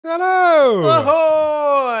Hello!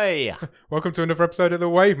 Ahoy! Welcome to another episode of The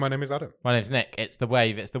Wave. My name is Adam. My name's Nick. It's The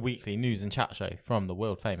Wave. It's the weekly news and chat show from the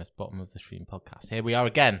world famous Bottom of the Stream podcast. Here we are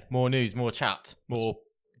again. More news, more chat, more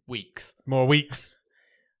weeks. More weeks.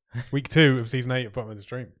 Week 2 of season 8 of Bottom of the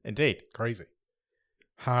Stream. Indeed. Crazy.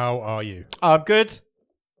 How are you? I'm good.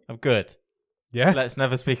 I'm good. Yeah? Let's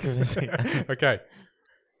never speak of this again. Okay.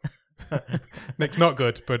 Nick's not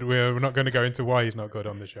good, but we're not going to go into why he's not good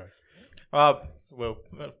on the show. Well,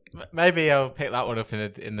 maybe I'll pick that one up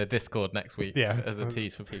in the Discord next week. Yeah. As a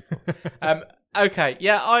tease for people. Okay.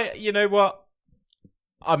 Yeah. You know what?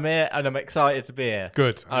 I'm here and I'm excited to be here.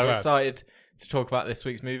 Good. I'm glad. excited to talk about this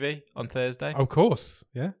week's movie on Thursday. Of course.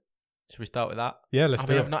 Yeah. Should we start with that? Yeah, let's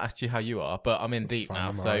do it. I've not asked you how you are, but I'm in deep fine, now,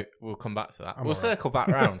 I'm so alright. we'll come back to that. I'm We'll alright. circle back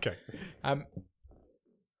round. Okay.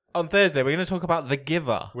 On Thursday, we're going to talk about The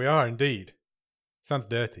Giver. We are indeed. Sounds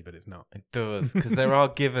dirty, but it's not. It does, because there are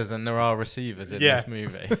givers and there are receivers in this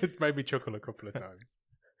movie. It made me chuckle a couple of times.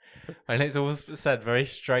 And it's always said very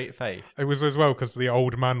straight-faced. It was as well because the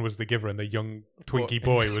old man was the giver and the young twinkie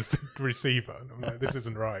boy was the receiver. And I'm like, this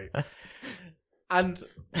isn't right. And,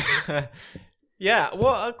 yeah,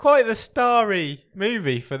 quite the starry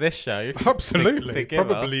movie for this show. Absolutely. The Giver.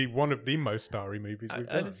 Probably one of the most starry movies we've And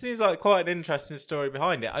done. it seems like quite an interesting story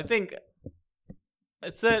behind it. I think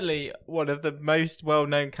it's certainly one of the most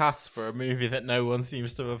well-known casts for a movie that no one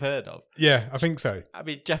seems to have heard of. Yeah, I think so. I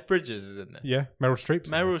mean, Jeff Bridges is in this. Yeah, Meryl Streep.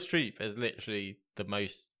 Meryl Streep is literally the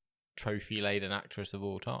most trophy-laden actress of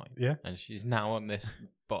all time. Yeah. And she's now on this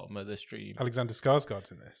Bottom of the Stream. Alexander Skarsgård's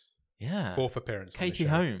in this. Yeah. 4th appearance. Katie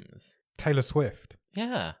on the show. Holmes. Taylor Swift.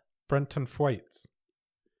 Yeah. Brenton Thwaites.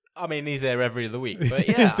 I mean, he's there every other week. But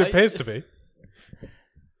yeah. It appears to be.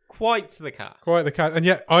 Quite the cast. Quite the cat. And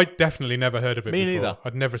yet, I definitely never heard of it Me before. neither.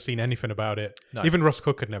 I'd never seen anything about it. No. Even Ross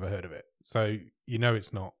Cook had never heard of it. So, you know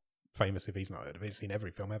it's not famous if he's not heard of it. He's seen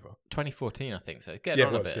every film ever. 2014, I think so. Getting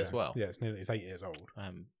on a bit as well. Yeah, it's 8 years old.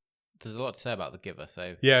 There's a lot to say about The Giver,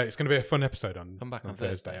 so Yeah, it's going to be a fun episode on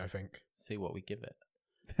Thursday, I think. see what we give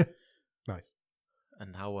it Nice.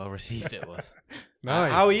 and how well received it was.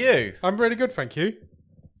 Nice. How are you? I'm really good, thank you.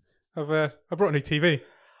 I brought a new TV.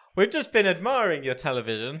 We've just been admiring your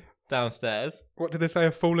television downstairs. What did they say?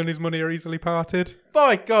 A fool and his money are easily parted?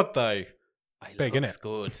 My God, though. It Big, looks innit?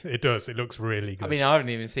 good. It does. It looks really good. I mean, I haven't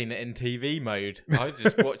even seen it in TV mode. I was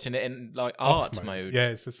just watching it in like Off art mode. Yeah,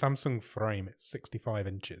 it's a Samsung frame. It's 65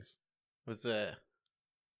 inches. Was a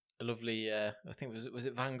lovely? I think was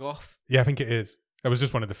it Van Gogh? Yeah, I think it is. That was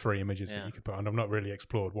just one of the 3 images Yeah. that you could put on. I've not really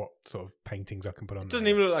explored what sort of paintings I can put on. It doesn't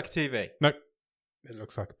there. even look like a TV. No, it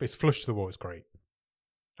looks like it's flush to the wall. It's great.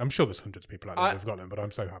 I'm sure there's hundreds of people out there who've got them, but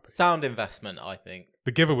I'm so happy. Sound investment, I think.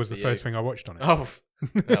 The Giver was the For first you. thing I watched on it. Oh,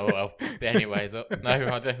 oh well. The anyway's up. No,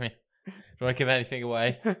 I don't mean. Do you want to give anything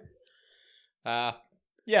away?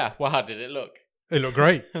 Yeah. Well, how did it look? It looked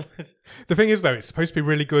great. The thing is, though, it's supposed to be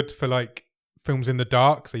really good for like films in the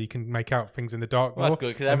dark, so you can make out things in the dark. Well, more. that's good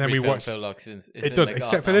because And then every we film watched- feel like it's It in does, the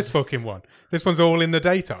except dark for this now. fucking one. This one's all in the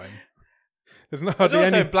daytime. There's not It's hardly also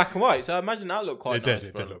any. in black and white, so I imagine that looked quite It nice. did.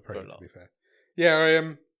 It for did look for pretty, a to lot. be fair. Yeah, I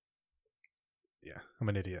am. Yeah, I'm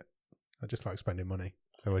an idiot. I just like spending money,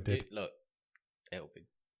 so I did. Look, it'll be.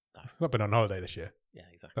 No. I've not been on holiday this year. Yeah,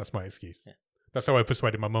 exactly. That's my excuse. Yeah. That's how I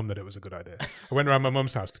persuaded my mum that it was a good idea. I went around my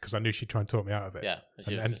mum's house because I knew she'd try and talk me out of it. Yeah, and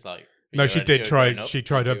she was And- just like. No, she did try. She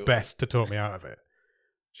tried her to. best to talk me out of it.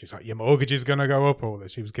 She was like, "Your mortgage is going to go up," all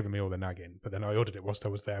that. She was giving me all the nagging, but then I ordered it whilst I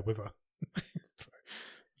was there with her. So,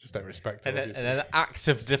 just don't respect her. And obviously. an act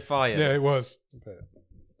of defiance. Yeah, it was. But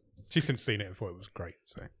she's since seen it and thought it was great.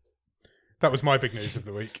 So that was my big news of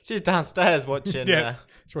the week. She's downstairs watching Yeah.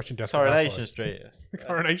 She's watching Desperate Coronation Housewives. Street.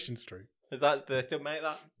 Coronation Street. Do they still make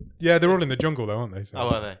that? Yeah, they're all in the jungle though, aren't they? So. Oh,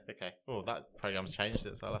 are they? Okay. Oh, that program's changed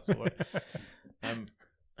it, so that's all right.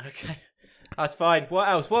 Okay. That's fine. What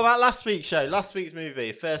else? What about last week's show? Last week's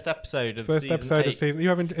movie? First episode of First season episode 8. of season. You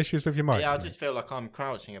having issues with your mic? Yeah, I mate? just feel like I'm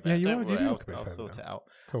crouching a bit. Yeah, you Don't are. You worry, do look a bit I'll further sort now. it out.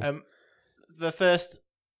 Cool. The first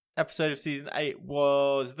episode of season 8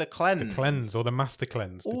 was The Cleanse. The Cleanse or the Master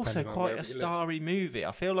Cleanse. Also depending on quite wherever a you live. starry movie.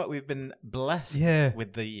 I feel like we've been blessed Yeah.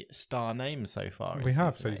 with the star names so far. in We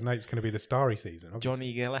have. season Season 8. 8's going to be the starry season.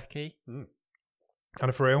 Obviously. Johnny Galecki,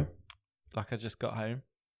 Anna for real? Like I Just Got Home.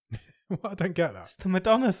 What? I don't get that. It's the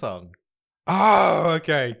Madonna song. Oh,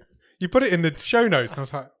 okay. You put it in the show notes, and I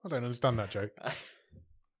was like, I don't understand that joke. I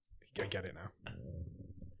get it now.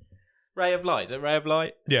 Ray of Light. Is it Ray of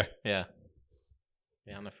Light? Yeah. Yeah.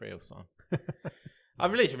 The Anna Friel song.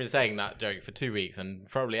 I've literally been saying that joke for 2 weeks, and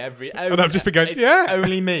probably every And I've just been going, it's yeah.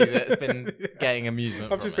 only me that's been getting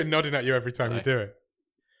amusement. I've from just it. been nodding at you every time you So- do it.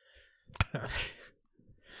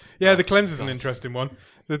 Yeah, The Cleanse is an God. interesting one.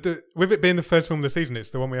 With it being the first film of the season, it's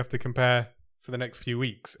the one we have to compare for the next few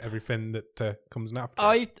weeks. Everything that comes after.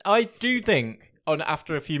 I do think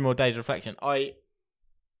after a few more days of reflection, I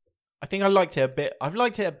think I liked it a bit. I've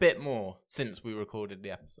liked it a bit more since we recorded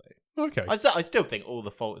the episode. Okay. I still think all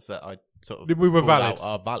the faults that I sort of we were pulled valid. out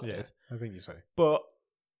are valid. Yeah, I think you say. But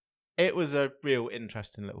it was a real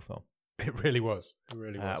interesting little film. It really was. It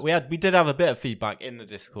really was. We did have a bit of feedback in the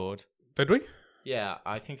Discord. Did we? Yeah,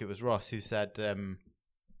 I think it was Ross who said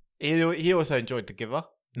he also enjoyed The Giver.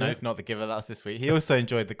 No, Yeah. not The Giver. That's this week. He also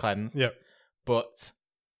enjoyed The Cleanse. Yep. But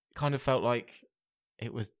kind of felt like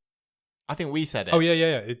it was. I think we said it. Oh yeah.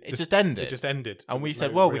 It just ended. It just ended. And we There said,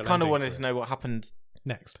 was well, no we real kind of ending wanted to to it. know what happened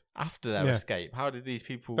Next. after their Yeah. escape. How did these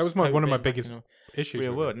people? That was cope one of my being back biggest in the issues.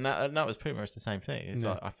 real with world, it. and that was pretty much the same thing. It's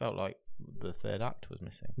Yeah. like I felt like the third act was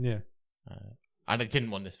missing. Yeah. And I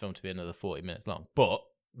didn't want this film to be another 40 minutes long. But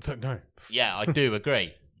No. yeah, I do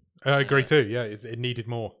agree. I agree too. Yeah, it needed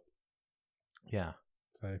more. Yeah.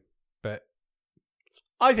 So, but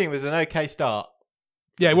I think it was an okay start.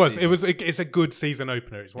 yeah, it the was. season. It's a good season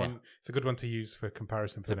opener. It's one. Yeah. It's a good one to use for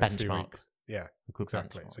comparison for It's the a next few benchmark. weeks. Yeah, A good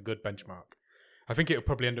exactly. benchmark. It's a good benchmark. I think it'll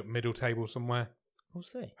probably end up middle table somewhere, We'll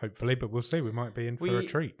see. hopefully, but we'll see. We might be in for a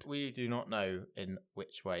treat. We do not know in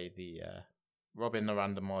which way the Robin the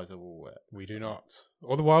randomizer will work. We do not.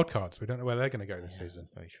 Or the wild cards. We don't know where they're going to go this season. That's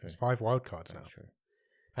very true. There's 5 wild cards Very now. true.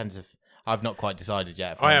 Depends if I've not quite decided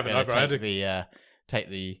yet. If I I'm haven't gonna either. I had take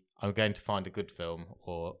the I'm going to find a good film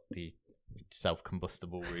or the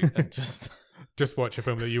self-combustible route and just Just watch a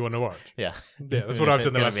film that you want to watch. yeah. Yeah, that's Even what if I've it's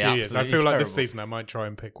done the gonna last be few years. I absolutely feel like this terrible. season I might try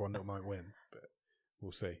and pick one that might win, but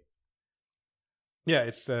we'll see. Yeah,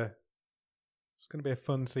 it's going to be a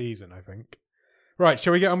fun season, I think. Right,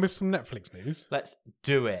 shall we get on with some Netflix news? Let's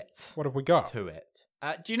do it. What have we got? To it.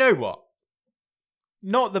 Do you know what?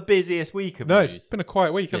 Not the busiest week of No, news, it's been a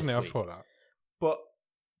quiet week, hasn't this it? I week. thought that. but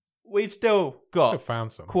we've still got Still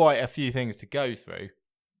found some. quite a few things to go through.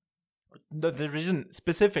 No, there isn't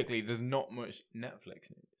specifically. There's not much Netflix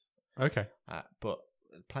news, Okay. but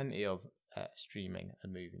plenty of streaming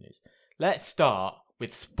and movie news. Let's start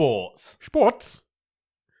with sports. Sports?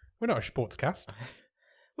 We're not a sports cast.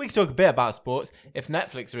 We can talk a bit about sports if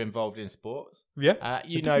Netflix are involved in sports. Yeah.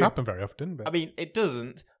 You it know, doesn't happen very often, but I mean, it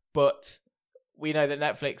doesn't, but we know that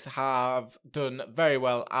Netflix have done very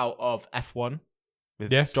well out of F1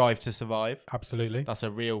 with Yes. Drive to Survive. absolutely. That's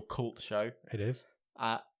a real cult show. It is.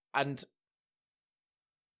 And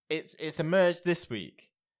it's emerged this week.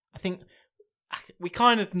 I think we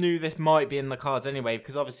kind of knew this might be in the cards anyway,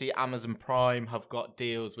 because obviously Amazon Prime have got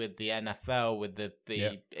deals with the NFL, with the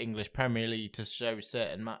Yeah. English Premier League to show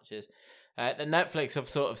certain matches. The Netflix have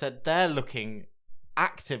sort of said they're looking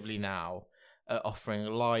actively now at offering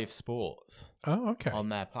live sports Oh, okay. on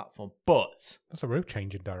their platform, but That's a real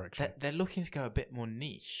change in direction. they're looking to go a bit more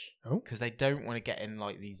niche. Oh. Because they don't want to get in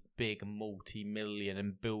like these big multi-million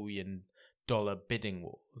and billion-dollar bidding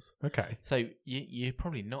wars. Okay. So you're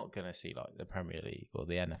probably not going to see like the Premier League or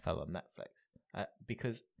the NFL on Netflix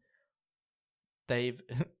because they've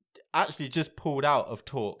actually just pulled out of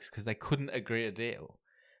talks because they couldn't agree a deal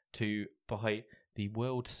to buy the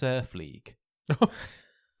World Surf League.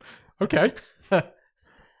 Okay.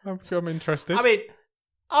 I'm interested. I mean,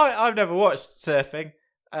 I've never watched surfing,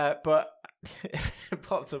 but if it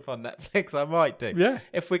pops up on Netflix, I might do. yeah.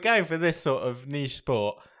 If we're going for this sort of niche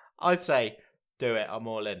sport, I'd say do it. I'm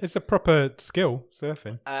all in. It's a proper skill,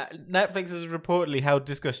 surfing. Netflix has reportedly held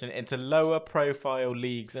discussion into lower profile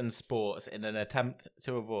leagues and sports in an attempt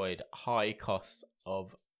to avoid high costs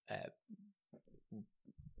of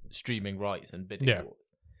streaming rights and bidding Yeah. wars.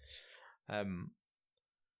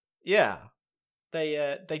 Yeah,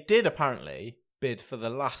 they did apparently bid for the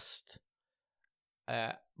last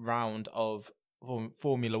round of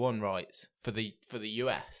Formula One rights for the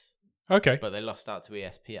US, Okay. but they lost out to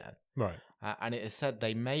ESPN. Right. And it is said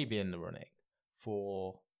they may be in the running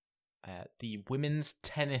for the Women's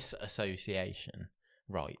Tennis Association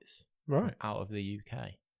rights Right. out of the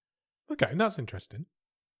UK. Okay. That's interesting.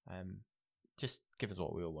 Just give us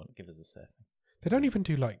what we all want. Give us a surfing. They don't even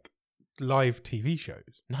do like live TV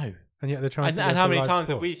shows, No. and yet they're trying And, to. and go how for many live times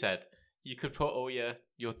have sport. we said you could put all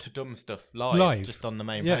your to-dum stuff live, Live. just on the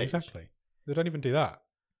main Yeah, page? exactly. They don't even do that.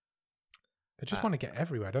 They just Uh, want to get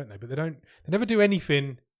everywhere, don't they? But they don't. They never do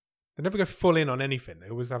anything. They never go full in on anything. They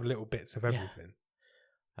always have little bits of Yeah. everything.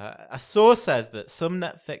 A source says that some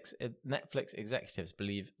Netflix executives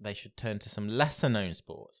believe they should turn to some lesser-known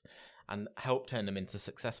sports and help turn them into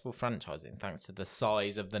successful franchising thanks to the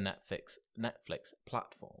size of the Netflix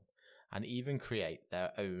platform, and even create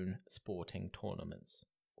their own sporting tournaments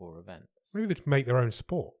or events. Maybe they just make their own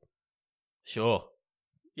sport. Sure.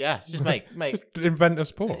 Yeah, just make. Just invent a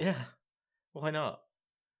sport. Yeah, why not?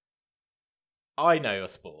 I know a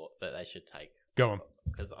sport that they should take. Go on.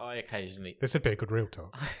 Because I occasionally... This would be a good real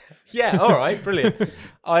talk. Yeah, all right, brilliant.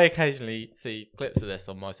 I occasionally see clips of this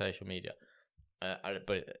on my social media.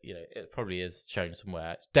 But, it probably is shown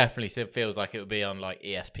somewhere. It definitely feels like it would be on, like,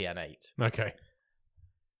 ESPN 8. Okay.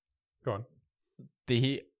 Go on.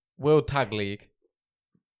 The World Tag League.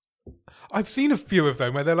 I've seen a few of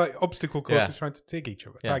them where they're like obstacle courses trying to tag each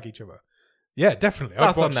other. Yeah, definitely.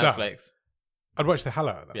 That's I'd watch on Netflix. That. I'd watch the hell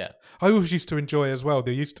out of that. Yeah. I always used to enjoy as well.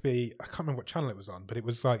 There used to be, I can't remember what channel it was on, but it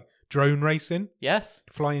was like drone racing. Yes.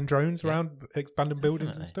 Flying drones around expanding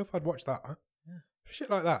buildings and stuff. I'd watch that. Yeah. Shit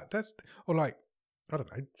like that. Or like, I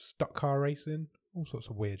don't know, stock car racing. All sorts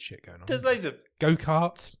of weird shit going on. There's loads of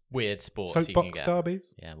go-karts. Weird sports soapbox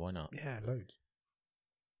derbies. Yeah, why not? Yeah, loads.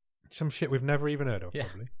 Some shit we've never even heard of,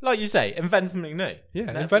 probably. Like you say, invent something new. Yeah,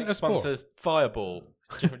 Netflix invent a sport. Sponsors Fireball.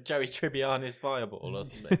 Joey Tribbiani's Fireball or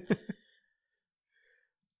something.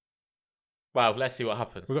 Well, let's see what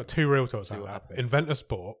happens. We've got two real talks out of that. Invent a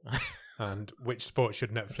sport and which sport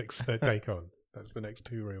should Netflix take on? That's the next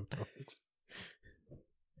two real talks.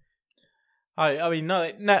 I mean,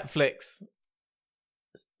 no, Netflix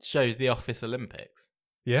shows The Office Olympics.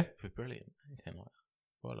 Yeah. It'd be brilliant. Anything like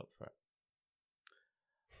that. Well up for it.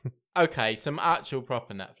 Okay, some actual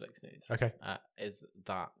proper Netflix news. Okay. Is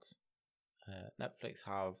that Netflix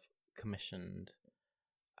have commissioned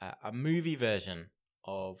a movie version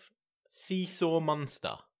of Seesaw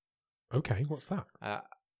Monster. Okay, what's that?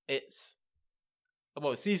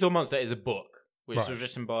 Seesaw Monster is a book which was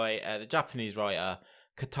written by the Japanese writer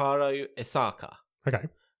Kotaro Isaka. Okay.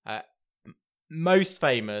 Most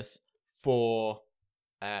famous for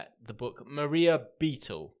the book Maria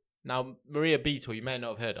Beetle. Now, Maria Beetle, you may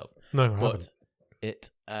not have heard of. No, I but haven't.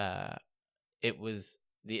 it was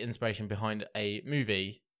the inspiration behind a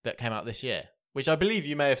movie that came out this year, which I believe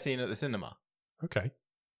you may have seen at the cinema. Okay.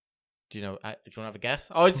 Do you want to have a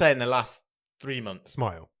guess? I would say in the last 3 months.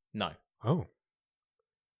 Smile. No. Oh.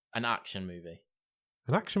 An action movie.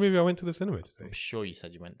 An action movie I went to the cinema to see. I'm sure you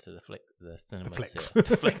said you went to the cinema. The flicks. The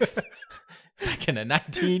flicks. Back in the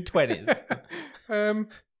 1920s.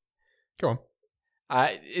 Go on.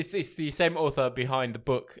 It's the same author behind the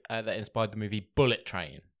book that inspired the movie Bullet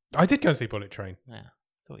Train. I did go and see Bullet Train. Yeah,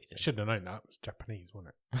 thought you did. Shouldn't have known that. It was Japanese,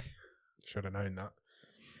 wasn't it? Should have known that.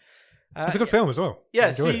 It's a good film as well. Yeah,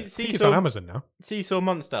 I think it's on Amazon now. Seesaw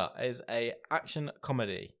Monster is a action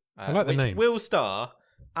comedy. I like the name. Will star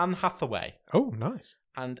Anne Hathaway. Oh, nice.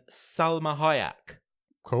 And Salma Hayek.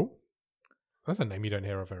 Cool. That's a name you don't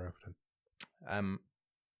hear of very often.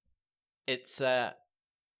 It's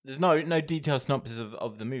there's no detailed synopsis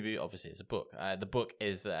of the movie. Obviously, it's a book. The book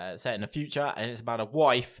is set in the future, and it's about a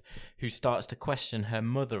wife who starts to question her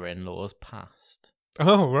mother-in-law's past.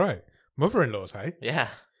 Oh, right. Mother-in-law's, hey? Yeah.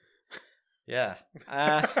 Yeah.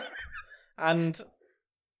 And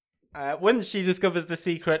once she discovers the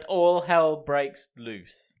secret, all hell breaks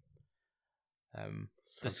loose.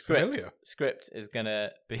 The script is going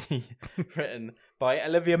to be written by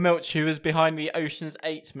Olivia Milch, who was behind the Ocean's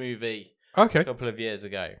 8 movie a couple of years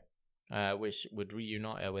ago, which would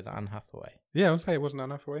reunite her with Anne Hathaway. Yeah, I would say it wasn't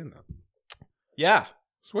Anne Hathaway in that. Yeah.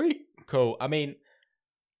 Sweet. Cool. I mean,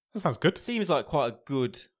 that sounds good. Seems like quite a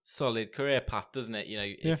good, solid career path, doesn't it? You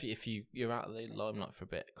know, if you're out of the limelight for a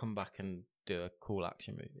bit, come back and do a cool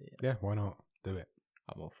action movie. Yeah, why not? Do it.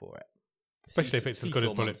 I'm all for it. Especially if it's as good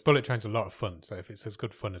as Bullet. Bullet Train's a lot of fun, so if it's as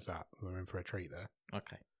good fun as that, we're in for a treat there.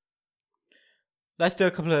 Okay. Let's do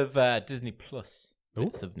a couple of Disney Plus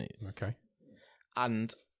bits of news. Okay.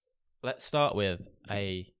 And let's start with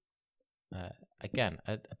a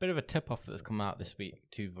bit of a tip-off that's come out this week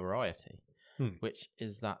to Variety, which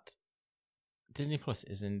is that Disney Plus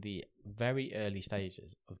is in the very early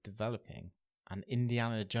stages of developing an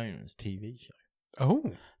Indiana Jones TV show. Oh.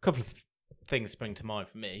 A couple of things spring to mind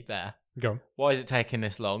for me there. Go on. Why is it taking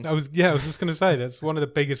this long? I was just going to say, that's one of the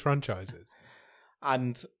biggest franchises.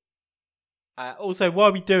 And also, why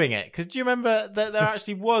are we doing it? Because do you remember that there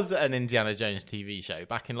actually was an Indiana Jones TV show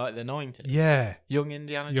back in like the 90s? Yeah. Young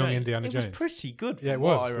Indiana Jones. Jones. It was pretty good from it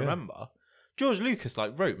what was, I remember. George Lucas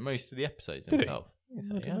wrote most of the episodes himself. I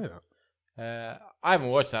didn't know that. I haven't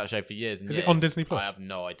watched that show for years and years. Is it on Disney Plus? I have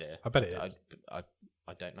no idea. I bet it is. I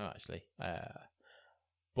don't know, actually.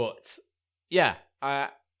 But, yeah.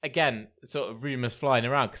 Again, sort of rumours flying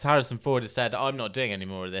around, because Harrison Ford has said, I'm not doing any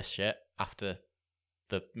more of this shit after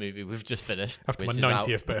the movie we've just finished. After my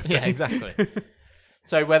 90th birthday. Yeah, exactly.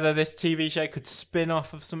 So whether this TV show could spin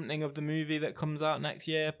off of something of the movie that comes out next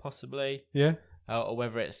year, possibly. Yeah. Or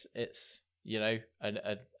whether it's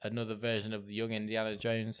another version of the Young Indiana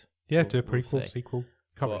Jones. Yeah, do a prequel, sequel.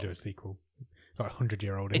 Can't What? really do a sequel. Like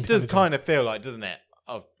 100-year-old. It does kind of feel like, doesn't it?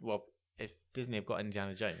 Oh, well, if Disney have got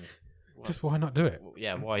Indiana Jones, Just why not do it?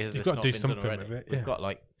 yeah, why has You've this got not to do been something done already? with it. We've Yeah. got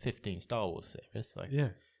like 15 Star Wars series. So. Yeah.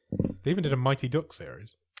 They even did a Mighty Duck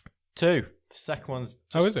series. 2. The second one's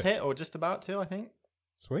Oh, just is it? hit or just about to, I think.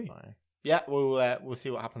 Sweet. So, yeah, we'll see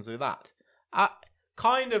what happens with that.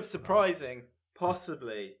 Kind of surprising,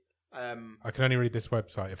 possibly. I can only read this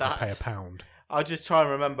website if I pay £1. I'll just try and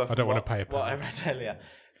remember. I don't want to pay what I £1. read earlier.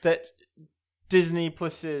 That Disney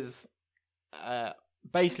Plus's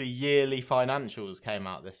basically yearly financials came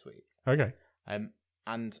out this week. Okay.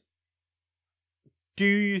 And do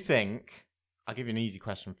you think? I'll give you an easy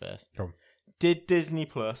question first. Go on. Did Disney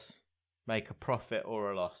Plus make a profit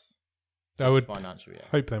or a loss? I would financial year.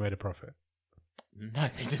 hope they made a profit. No,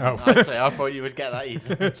 they didn't. Oh. I thought you would get that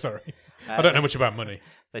easily. Sorry. I don't know much about money,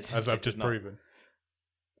 As as I've just proven.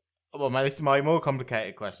 Well, my more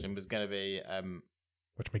complicated question was going to be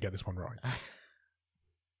Watch me get this one right.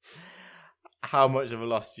 how much of a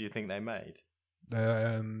loss do you think they made?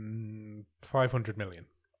 500 million.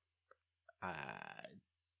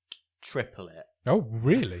 Triple it. Oh,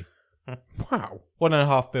 really? Wow.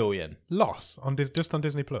 1.5 billion. Loss on just on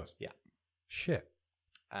Disney Plus? Yeah. Shit.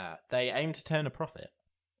 They aim to turn a profit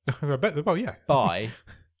I bet. Well, yeah. by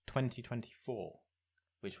 2024,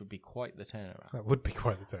 which would be quite the turnaround. That would be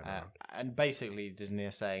quite the turnaround. And basically, Disney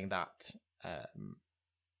are saying that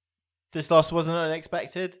this loss wasn't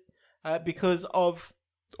unexpected because of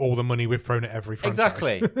All the money we've thrown at every franchise.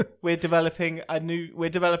 exactly. We're developing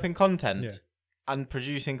content Yeah. and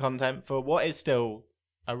producing content for what is still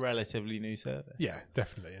a relatively new service. Yeah,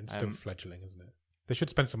 definitely. And still fledgling, isn't it? They should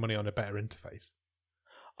spend some money on a better interface.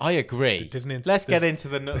 I agree. Let's get into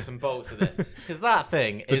the nuts and bolts of this because that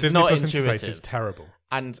thing the is Disney not Plus interface intuitive is terrible.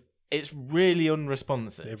 and it's really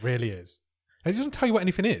unresponsive. It really is. And it doesn't tell you what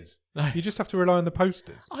anything is. No. You just have to rely on the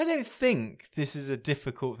posters. I don't think this is a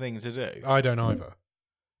difficult thing to do. I don't either.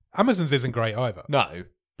 Amazon's isn't great either. No,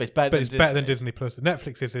 but it's better. But than it's Disney. better than Disney Plus.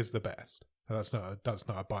 Netflix is the best. And that's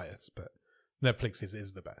not a bias, but Netflix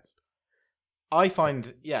is the best. I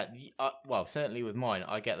find, well, certainly with mine,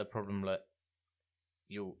 I get the problem that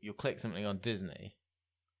you'll click something on Disney,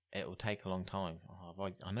 it will take a long time. Oh,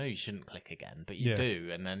 I know you shouldn't click again, but you do,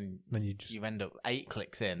 and then you end up 8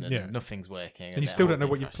 clicks in and nothing's working, and you still don't know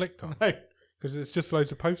what you've clicked on. No, because it's just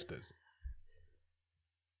loads of posters.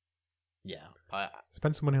 Yeah,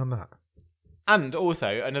 spend some money on that. And also,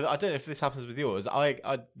 I don't know if this happens with yours.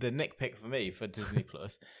 The nitpick for me for Disney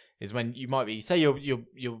Plus is when you might be, say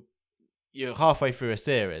you're halfway through a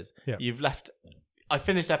series. Yeah. You've left. I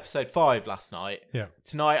finished episode 5 last night. Yeah.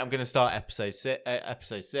 Tonight I'm going to start episode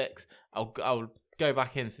 6. I'll go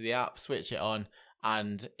back into the app, switch it on,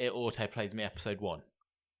 and it auto plays me episode 1.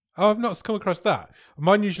 Oh, I've not come across that.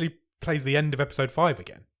 Mine usually plays the end of episode 5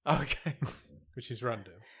 again. Okay. Which is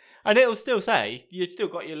random. And it'll still say you've still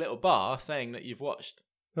got your little bar saying that you've watched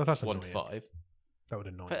Oh, that's 1 to annoying. 5. That would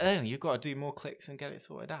annoy But me. then you've got to do more clicks and get it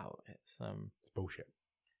sorted out. It's It's bullshit.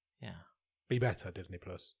 yeah. Be better, Disney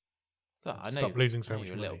Plus. Look, I know Stop losing so much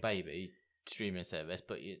you're a money. little baby streaming service,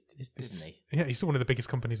 but it's Disney. Yeah, he's still one of the biggest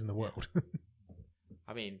companies in the world.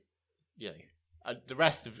 I mean, the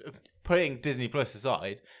rest of putting Disney Plus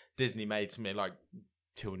aside, Disney made something like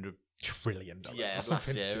 $200 trillion. Yeah, Or last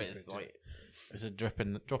something year stupid, it's like it's a drop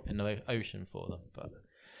in the ocean for them. But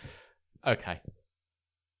okay,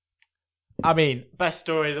 I mean, best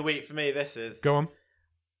story of the week for me. This is Go on.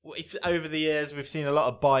 over the years we've seen a lot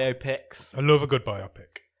of biopics. I love a good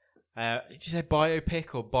biopic. Did you say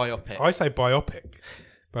biopic or biopic? I say biopic,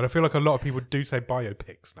 but I feel like a lot of people do say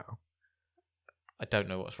biopics now. I don't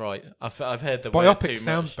know what's right. I've heard the word too Biopic much.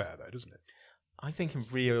 sounds better though, doesn't it? I think in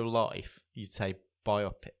real life you'd say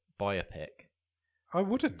biopic. I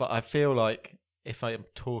wouldn't. But I feel like if I am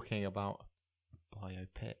talking about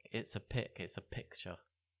biopic, it's a picture.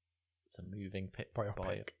 It's a moving pic.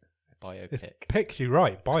 Biopic. Biopic. It's pics, you're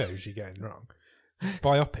right. Bios you're getting wrong.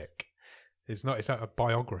 Biopic. It's not a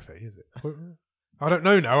biography, is it? I don't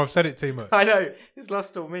know now. I've said it too much. I know. It's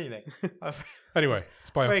lost all meaning. Anyway, it's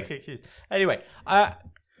Very biopic. confused. Anyway, a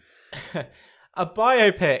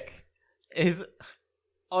biopic is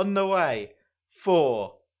on the way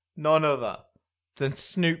for none other than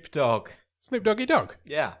Snoop Dogg. Snoop Doggy Dogg.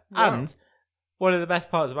 Yeah. Wow. And one of the best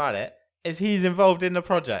parts about it is he's involved in the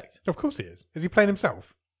project. Of course he is. Is he playing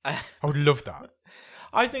himself? I would love that.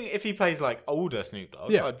 I think if he plays like older Snoop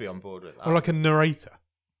Dogg, Yeah. I'd be on board with that. Or like a narrator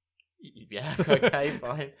Yeah,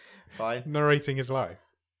 okay, fine. narrating his life.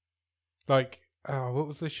 Like, what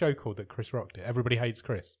was the show called that Chris Rock did? Everybody Hates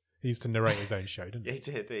Chris. He used to narrate his own show, didn't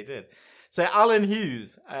he? He did. So Alan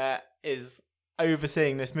Hughes is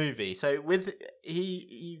overseeing this movie. So with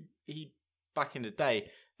he back in the day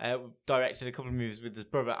directed a couple of movies with his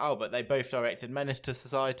brother Albert. They both directed Menace to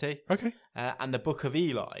Society, Okay. and The Book of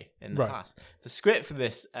Eli in the Right. past. The script for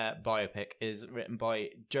this biopic is written by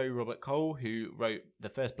Joe Robert Cole, who wrote the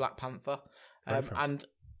first Black Panther, Great film. and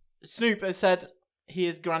Snoop has said he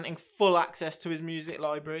is granting full access to his music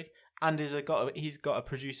library, and he's got a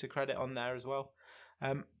producer credit on there as well,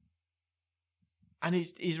 and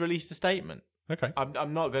he's released a statement. Okay.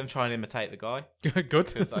 I'm not going to try and imitate the guy Good.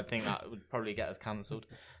 because I think that would probably get us cancelled.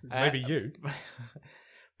 Maybe you.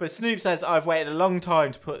 But Snoop says, I've waited a long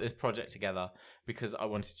time to put this project together because I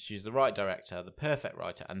wanted to choose the right director, the perfect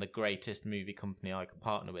writer, and the greatest movie company I could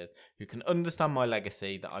partner with, who can understand my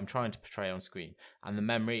legacy that I'm trying to portray on screen and the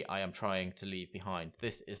memory I am trying to leave behind.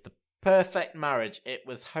 This is the perfect marriage. It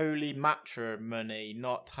was holy matrimony,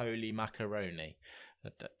 not holy macaroni. I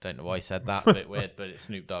don't know why he said that, a bit weird, but it's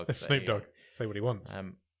Snoop Dogg. It's Snoop Dogg. Say what he wants.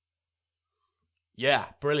 Yeah,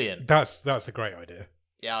 brilliant. That's a great idea.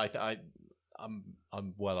 Yeah,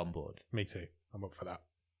 I'm well on board. Me too. I'm up for that.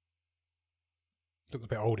 Looks a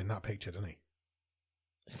bit old in that picture, doesn't he?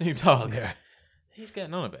 Snoop Dogg? Yeah. He's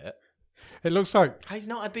getting on a bit. It looks like He's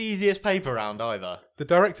not had the easiest paper round either. the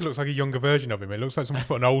director looks like a younger version of him. It looks like someone's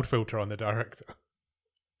put an old filter on the director.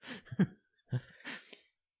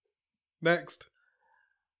 Next.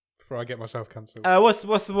 Before I get myself cancelled.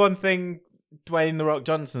 What's the one thing Dwayne "The Rock"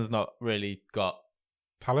 Johnson's not really got?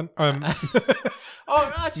 Talent?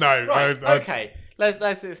 Oh, actually, No, right, I- okay.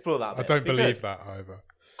 Let's explore that. I don't believe that, however.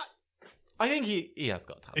 I think he has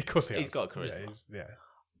got talent. Of course he has. He's got charisma. Yeah.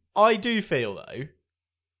 I do feel though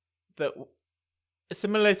that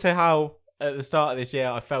similar to how at the start of this year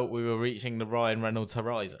I felt we were reaching the Ryan Reynolds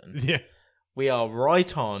horizon. Yeah. We are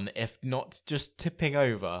right on, if not just tipping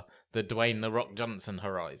over, the Dwayne "The Rock" Johnson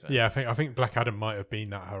horizon. Yeah, I think Black Adam might have been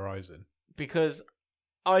that horizon. Because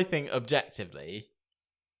I think objectively,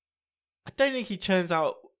 I don't think he churns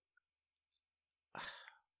out.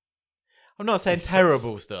 I'm not saying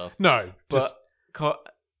terrible stuff, No, but just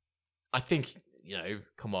I think,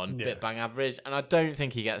 come on, Yeah. bit bang average, and I don't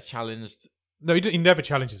think he gets challenged no. He never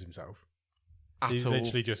challenges himself. at He's all.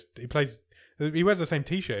 literally just he wears the same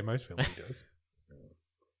T-shirt in most films he does.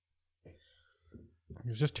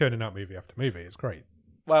 He's just churning out movie after movie. It's great.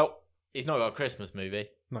 Well, he's not got a Christmas movie.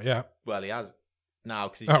 Not yet. Well, he has now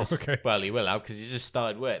because Okay. Well, he will have because he's just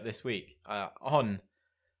started work this week on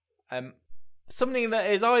something that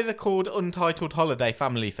is either called Untitled Holiday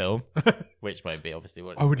Family Film, which won't be obviously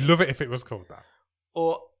what I would love it if it was called that.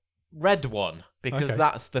 or Red One, because Okay.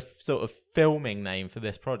 that's the sort of filming name for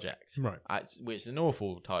this project. Right. Which is an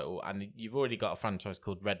awful title, and you've already got a franchise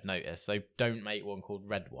called Red Notice, so don't make one called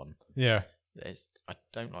Red One. Yeah. I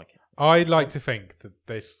don't like it. I'd like to think that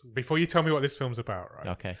this, before you tell me what this film's about, right?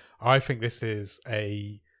 Okay. I think this is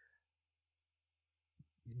a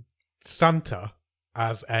Santa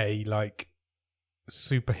as a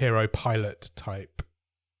superhero pilot type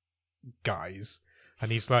guys,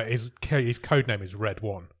 and he's like his code name is Red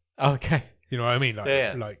One. Okay. You know what I mean?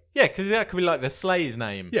 Yeah. Yeah, because that could be like the Slay's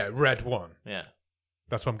name. Yeah, Red One. Yeah.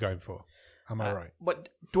 That's what I'm going for. Am I right? But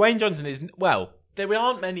Dwayne Johnson is, well, there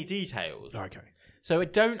aren't many details. Okay. So I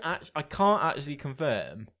can't actually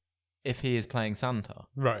confirm if he is playing Santa.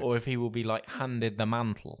 Right. Or if he will be handed the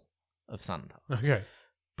mantle of Santa. Okay.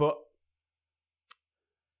 But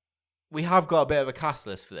we have got a bit of a cast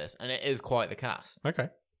list for this, and it is quite the cast. Okay.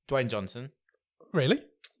 Dwayne Johnson, Really?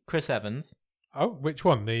 Chris Evans. Oh, which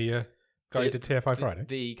one? The guy who did TFI Friday?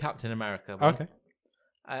 The Captain America one. Okay.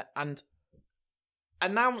 And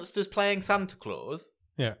announced as playing Santa Claus,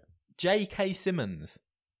 Yeah. J.K. Simmons.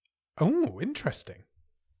 Oh, interesting.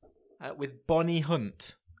 With Bonnie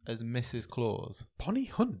Hunt as Mrs. Claus. Bonnie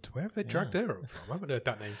Hunt. Where have they dragged her up from? I haven't heard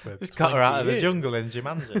that name for Just got her 20 out of the years. jungle in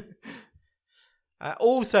Jumanji.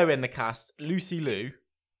 Also in the cast, Lucy Liu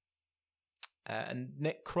and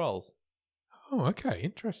Nick Kroll. Oh, okay.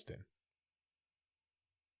 Interesting.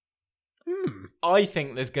 I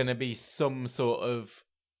think there's going to be some sort of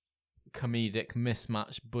comedic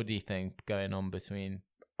mismatch buddy thing going on between.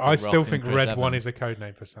 I Rock still and think Chris Red One Evans. is a code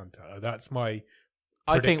name for Santa. That's my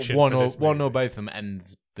I think prediction one for or this movie. both of them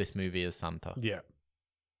ends this movie as Santa. Yeah.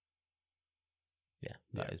 Yeah,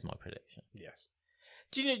 that is my prediction. Yes.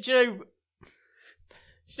 Do you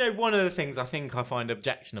know one of the things I think I find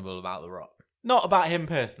objectionable about The Rock? Not about him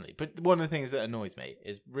personally, but one of the things that annoys me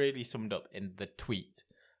is really summed up in the tweet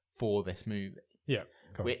for this movie. Yeah.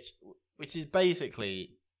 Come on. Which is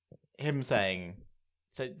basically him saying,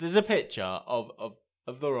 so there's a picture of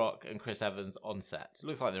of The Rock and Chris Evans on set. It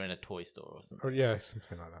looks like they're in a toy store or something. Oh, yeah,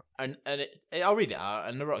 something like that. And I'll read it out.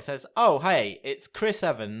 And The Rock says, "Oh, hey, it's Chris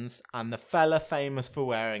Evans and the fella famous for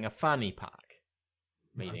wearing a fanny pack,"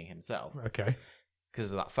 meaning himself, Okay.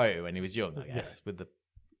 because of that photo when he was young, I guess, with the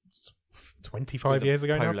 25 years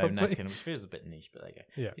ago now, polo probably. neck, which feels a bit niche, but there you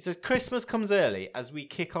go. Yeah. He says, "Christmas comes early as we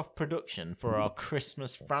kick off production for our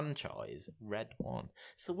Christmas franchise, Red One."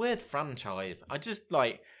 It's the word franchise. I just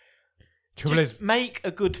Trouble just is, make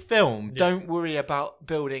a good film. Yeah. Don't worry about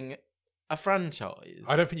building a franchise.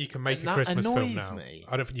 I don't think you can make And a that Christmas film annoys now. me.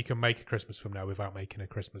 I don't think you can make a Christmas film now without making a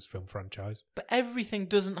Christmas film franchise. But everything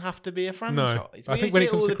doesn't have to be a franchise. I We think see when it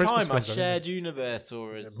it comes all to the Christmas time, a films, I think shared universe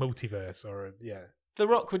or A multiverse or yeah. The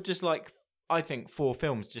Rock would just I think 4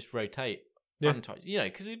 films just rotate Yeah. franchise. You know,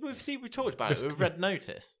 because we talked about Just- it with Red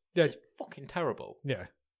Notice. Yeah. It's fucking terrible. Yeah.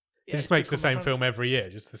 Yeah, It it's just makes the become a same film franchise. every year,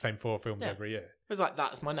 just the same 4 films Yeah. every year. It's like,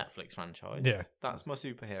 that's my Netflix franchise. Yeah. That's my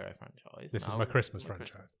superhero franchise. This is Now my Christmas my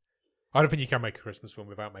franchise. I don't think you can make a Christmas film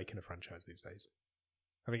without making a franchise these days.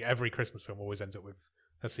 I think every Christmas film always ends up with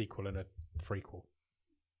a sequel and a prequel.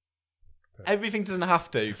 Everything doesn't have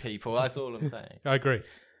to, people. That's all I'm saying. I agree.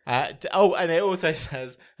 And it also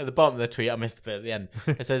says at the bottom of the tweet, I missed the bit at the end.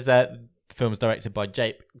 It says the film's directed by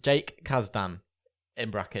Jake Kasdan, in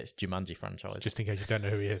brackets, Jumanji franchise. Just in case you don't know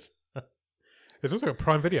who he is. There's also a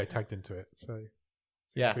Prime Video tagged into it, so seems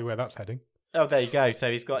Yeah. to be where that's heading. Oh, there you go.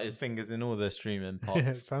 So he's got his fingers in all the streaming Yeah, it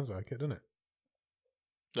pots. sounds like it, doesn't it?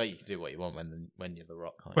 Like, you can do what you want when you're The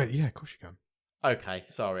Rock. Can't Wait, you? yeah, of course you can. Okay,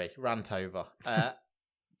 sorry, rant over.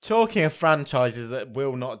 Talking of franchises that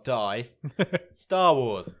will not die, Star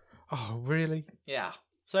Wars. Oh, really? Yeah.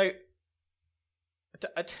 So,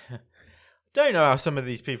 I don't know how some of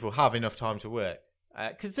these people have enough time to work.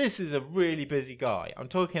 Because this is a really busy guy. I'm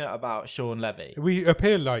talking about Sean Levy. We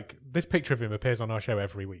appear like this picture of him appears on our show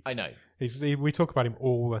every week. I know. We talk about him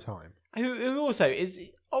all the time. Who also is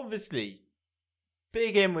obviously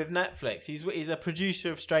big in with Netflix. He's a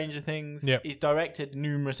producer of Stranger Things. Yep. He's directed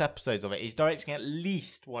numerous episodes of it. He's directing at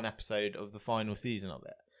least one episode of the final season of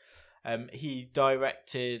it. He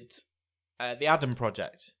directed The Adam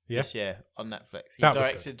Project this year on Netflix. He That was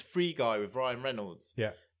directed Free Guy with Ryan Reynolds.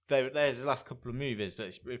 Yeah. There's his last couple of movies, but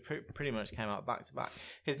it pretty much came out back to back.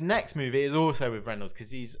 His next movie is also with Reynolds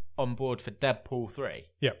because he's on board for Deadpool 3.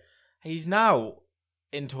 Yeah. He's now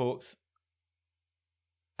in talks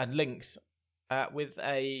and links with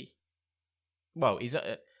a. Well, he's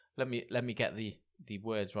let me get the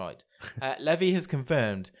words right. Levy has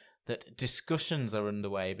confirmed that discussions are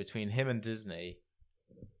underway between him and Disney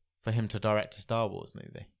for him to direct a Star Wars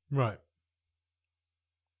movie. Right.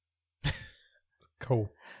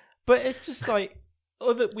 Cool. But it's just like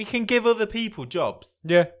we can give other people jobs,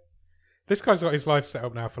 Yeah. This guy's got his life set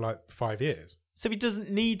up now for like 5 years. so he doesn't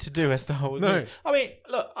need to do a Star Wars No. movie. I mean,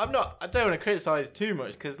 look, I don't want to criticize too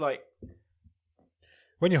much because, like,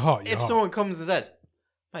 When you're hot, you're if hot. someone comes and says,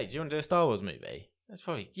 "Hey, do you want to do a Star Wars movie?" That's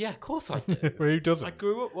probably, yeah, of course I do. Well, who doesn't? I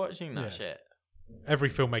grew up watching that Yeah. shit. Every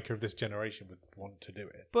filmmaker of this generation would want to do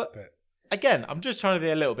it. But again, I'm just trying to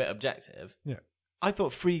be a little bit objective. Yeah. I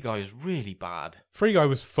thought Free Guy was really bad. Free Guy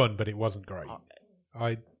was fun, but it wasn't great.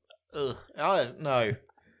 I No.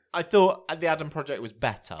 I thought The Adam Project was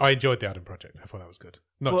better. enjoyed the Adam Project. I thought that was good.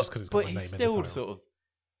 Not just because it's got but my name he's in the still title. sort of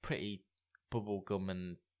pretty bubblegum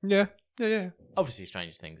and Yeah. obviously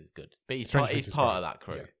Stranger Things is good, but he's Stranger part, Things he's is part great. of that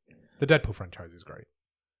crew. Yeah. The Deadpool franchise is great.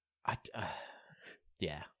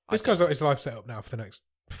 Yeah. This guy's got his life set up now for the next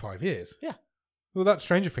 5 years. Yeah. Well, that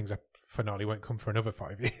Stranger Things finale won't come for another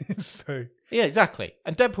 5 years. So Yeah, exactly.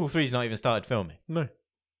 And Deadpool 3's not even started filming. no.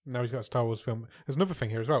 Now he's got a Star Wars film. There's another thing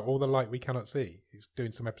here as well. All the Light We Cannot See. He's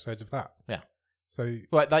doing some episodes of that. Yeah. So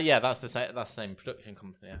Well, that's the same production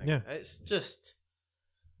company. I think. Yeah. It's just,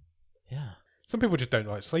 yeah. some people just don't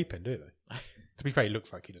like sleeping, do they? To be fair, he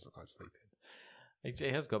looks like he doesn't like sleeping.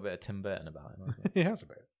 He has got a bit of Tim Burton about him. Hasn't He he? has a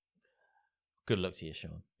bit. Good luck to you,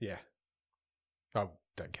 Sean. Yeah. I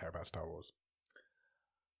don't care about Star Wars.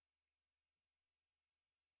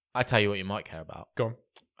 I tell you what, you might care about. Go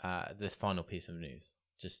on. This final piece of news.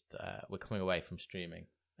 Just we're coming away from streaming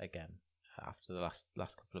again after the last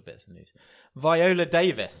couple of bits of news. Viola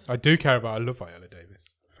Davis, I do care about. I love Viola Davis.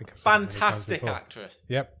 I think I've said it many times fantastic before. actress.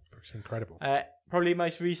 Yep, it's incredible. Probably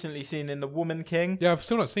most recently seen in The Woman King. Yeah, I've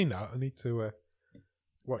still not seen that. I need to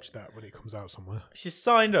watch that when it comes out somewhere. She's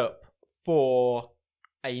signed up for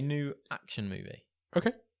a new action movie. Okay,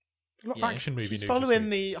 a lot You of know, action movie she's news. following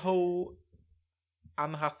this week. the whole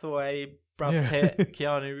Anne Hathaway, Brad Yeah. Pitt,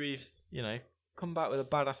 Keanu Reeves, come back with a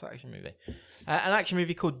badass action movie. An action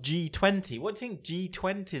movie called G20. What do you think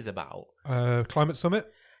G20 is about? Climate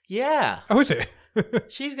Summit. Yeah. Oh, is it?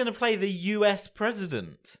 She's going to play the US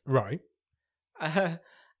president. Right.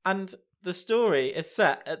 And the story is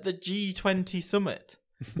set at the G20 summit,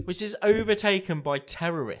 which is overtaken by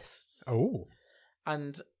terrorists. Oh.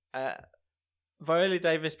 And Viola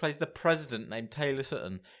Davis plays the president named Taylor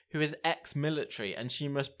Sutton, who is ex-military, and she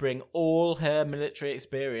must bring all her military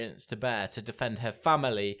experience to bear to defend her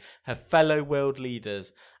family, her fellow world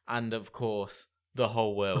leaders, and, of course, the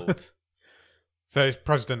whole world. So his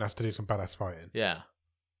president has to do some badass fighting. Yeah.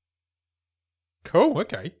 Cool,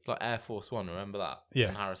 okay. It's like Air Force One, remember that? Yeah.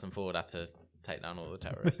 And Harrison Ford had to take down all the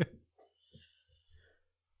terrorists.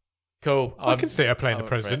 Cool. I can see her playing the I'm up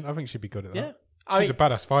for president. it. I think she'd be good at that. Yeah. She's a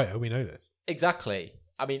badass fighter, we know this. Exactly.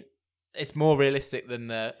 I mean, it's more realistic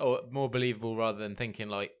than, or more believable rather than thinking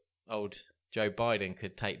like old Joe Biden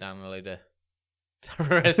could take down a load of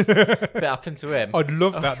terrorists if it happened to him. I'd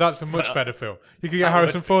love that. That's a much better film. You could get That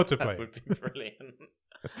Harrison Ford to That play. would be brilliant.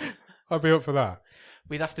 I'd be up for that.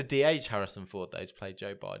 We'd have to de-age Harrison Ford though to play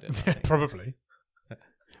Joe Biden. I think. Probably.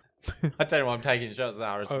 I don't know why I'm taking shots at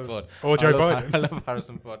Harrison Ford. Or Joe I love Biden. I love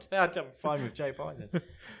Harrison Ford. Yeah, I'm fine with Joe Biden.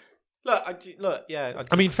 Look, yeah.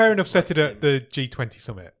 I mean, fair enough, set it at the G20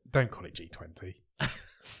 summit. Don't call it G20.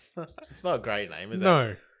 It's not a great name, is it?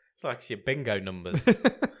 No. It's like your bingo numbers.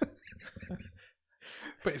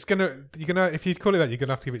 But you're gonna if you call it that, you're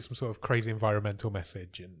gonna have to give it some sort of crazy environmental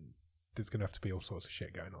message, and there's gonna have to be all sorts of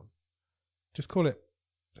shit going on. Just call it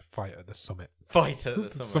the fight at the summit. Fight at the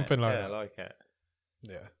summit. Something like that. that. I like it.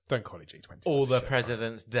 Yeah. Don't call it G20. All That's the shit.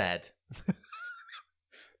 presidents dead.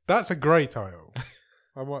 That's a great title.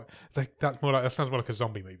 That sounds more like a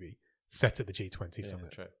zombie movie set at the G20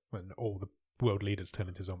 summit True. when all the world leaders turn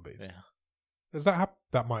into zombies. Yeah. Does that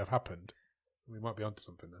that might have happened? We might be onto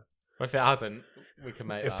something there. Well, if it hasn't, we can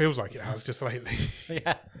make It that. feels like it has just lately.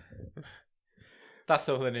 Yeah. That's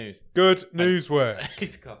all the news. Good news work.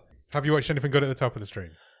 It's gone. Have you watched anything good at the top of the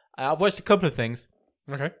stream? I've watched a couple of things.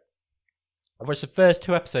 Okay. I've watched the first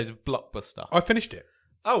 2 episodes of Blockbuster. I finished it.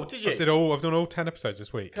 Oh, did you? I've done all 10 episodes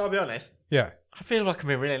this week. Can I be honest? Yeah. I feel like I'm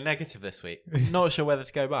being really negative this week. I'm not sure whether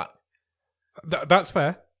to go back. That's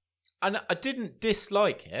fair. And I didn't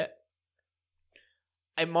dislike it.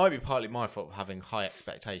 It might be partly my fault for having high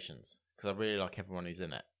expectations because I really like everyone who's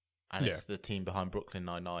in it. And it's the team behind Brooklyn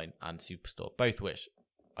Nine-Nine and Superstore, both of which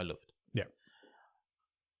I loved. Yeah.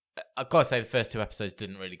 I've got to say the first 2 episodes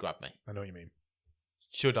didn't really grab me. I know what you mean.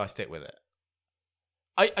 Should I stick with it?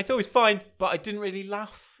 I thought it was fine, but I didn't really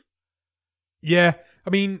laugh. Yeah. I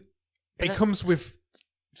mean, But it that- comes with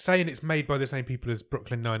saying it's made by the same people as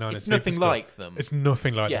Brooklyn Nine-Nine It's and nothing Superstore. like them. It's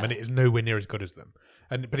nothing like Yeah. them, and it is nowhere near as good as them.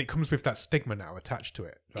 But it comes with that stigma now attached to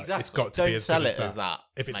it. Like, Exactly. It's got to Don't be as sell good it as that.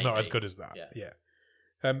 if it's maybe. not as good as that. Yeah.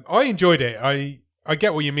 Yeah. I enjoyed it. I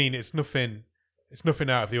get what you mean. It's nothing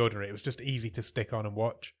out of the ordinary. It was just easy to stick on and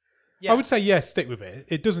watch. Yeah. I would say yes, stick with it.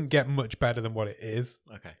 It doesn't get much better than what it is.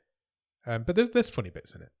 Okay. But there's funny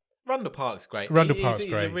bits in it. Randall Park's great. Randall He's Park's a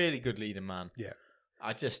great. really good leading man. Yeah.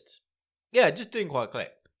 It just didn't quite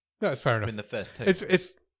click That's fair enough. in the first 2.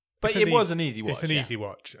 But It was an easy watch. It's an yeah. easy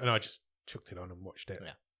watch, and I just chucked it on and watched it.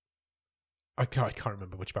 Yeah. I can't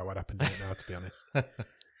remember much about what happened in it now, to be honest.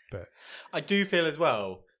 But I do feel as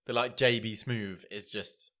well that like JB Smoove is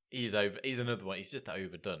just he's another one. He's just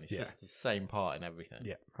overdone. He's just the same part in everything.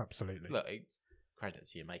 yeah, absolutely. Look, credit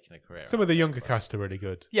to you making a career. Some out of the it, younger but- cast are really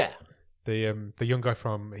good. Yeah. The young guy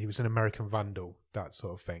he was an American Vandal, that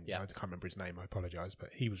sort of thing. Yeah. I can't remember his name. I apologise, but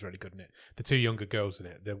he was really good in it. The 2 younger girls in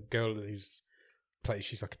it. The girl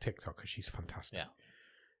she's like a TikToker. She's fantastic. Yeah.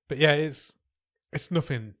 But yeah, it's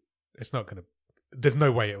nothing. It's not gonna. There's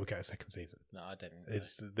no way it will get a second season. No, I don't think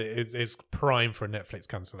so. It's prime for a Netflix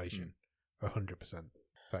cancellation, 100%.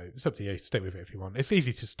 So it's up to you. Stick with it if you want. It's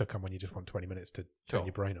easy to stuck on when you just want 20 minutes to turn Sure.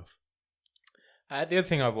 your brain off. The other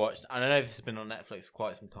thing I've watched, and I know this has been on Netflix for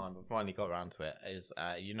quite some time, but finally got around to it, is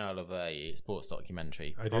I love a sports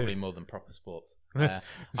documentary. I do. Probably more than proper sports. I'd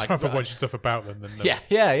rather watch stuff about them than them.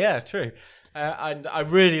 Yeah, true. And I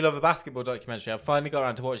really love a basketball documentary. I finally got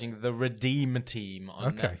around to watching The Redeem Team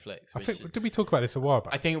on Netflix. Did we talk about this a while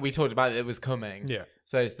back? I think we talked about it was coming. Yeah.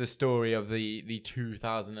 So it's the story of the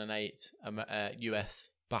 2008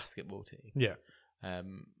 US basketball team. Yeah.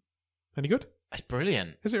 Um, Any good? it's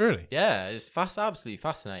brilliant. Is it really? Yeah, it's absolutely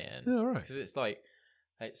fascinating. Yeah, all right. Because it's all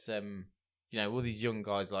these young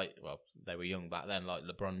guys they were young back then, like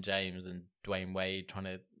LeBron James and Dwayne Wade trying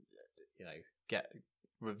to, get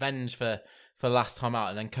revenge for last time out,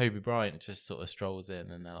 and then Kobe Bryant just sort of strolls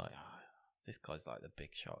in, and they're like, oh, this guy's like the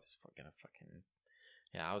big shot. It's gonna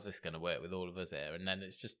how's this gonna work with all of us here? And then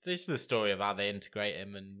it's just this is the story of how they integrate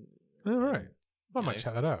him, and All right. I might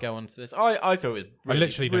check that out. Go on to this. I thought it was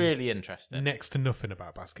literally don't really interesting. Next to nothing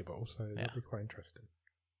about basketball, so that'd be quite interesting.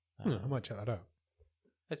 I might check that out.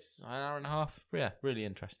 It's an hour and a half. Yeah, really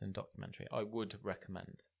interesting documentary. I would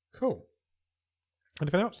recommend. Cool.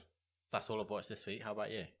 Anything else? That's all I've watched this week. How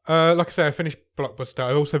about you? Like I say, I finished Blockbuster.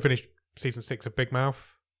 I also finished season 6 of Big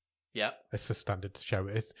Mouth. Yeah. It's a standard show.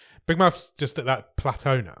 Big Mouth's just at that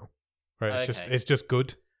plateau now. Right? It's just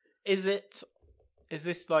good. Is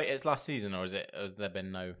this like its last season, or has there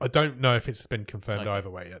been no? I don't know if it's been confirmed either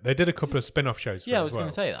way yet. They did a couple of spin-off shows. I was going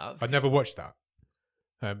to say that. I'd never watched that.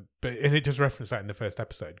 And it does reference that in the first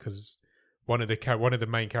episode because one of the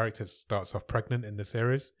main characters starts off pregnant in the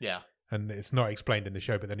series. Yeah. And it's not explained in the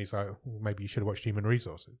show, but then he's like, maybe you should have watched Human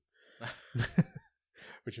Resources.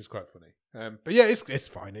 Which is quite funny. But yeah, it's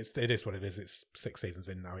fine. It is what it is. It's 6 seasons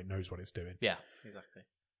in now. It knows what it's doing. Yeah, exactly.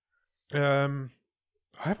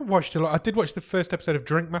 I haven't watched a lot. I did watch the first episode of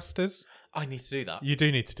Drink Masters. I need to do that. You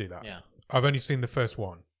do need to do that. Yeah. I've only seen the first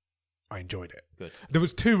one. I enjoyed it. Good. There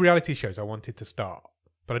was 2 reality shows I wanted to start,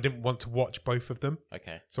 but I didn't want to watch both of them.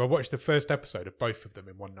 Okay. So I watched the first episode of both of them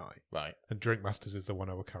in one night. Right. And Drink Masters is the one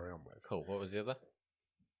I will carry on with. Cool. What was the other?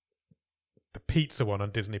 The pizza one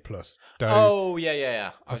on Disney Plus. Oh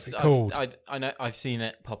yeah. What's it called? I know. I've seen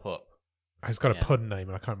it pop up. It's got a pun name,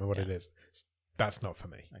 and I can't remember what it is. That's not for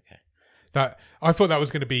me. Okay. I thought that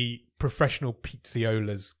was going to be professional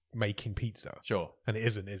pizziolas making pizza. Sure. And it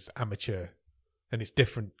isn't. It's amateur, and it's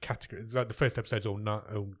different categories. It's like the first episode's all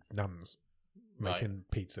nuns making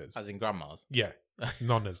pizzas, as in grandmas. Yeah,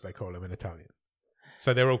 nonnas they call them in Italian.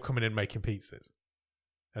 So they're all coming in making pizzas,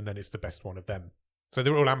 and then it's the best one of them. So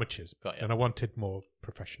they're all amateurs, and I wanted more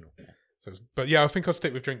professional. Yeah. But I think I'll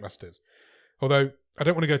stick with Drink Masters. Although I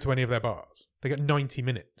don't want to go to any of their bars. They get 90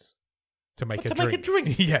 minutes to make a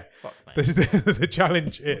drink. Yeah. The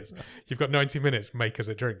challenge is you've got 90 minutes. Make us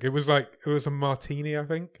a drink. It was a martini, I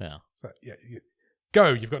think. Yeah. So,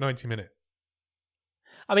 go. You've got 90 minutes.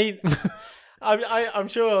 I mean, I'm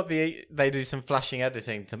sure they do some flashing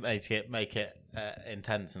editing to make it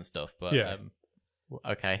intense and stuff. But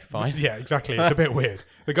okay, fine. Yeah, exactly. It's a bit weird.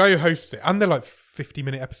 The guy who hosts it, and they're like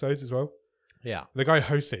 50-minute episodes as well. Yeah. The guy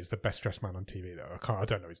who hosts it is the best dressed man on TV, though. I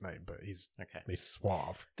don't know his name, but he's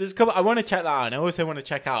suave. There's a couple. I want to check that out, and I also want to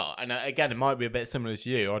check out. And again, it might be a bit similar to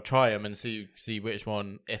you. I'll try them and see which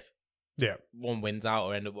one, if one wins out,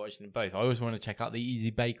 or end up watching them both. I always want to check out the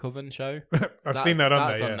Easy Bake Oven show. I've seen that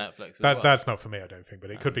on there. That's on Netflix. As well. That's not for me, I don't think, but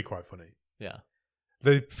it could be quite funny. Yeah.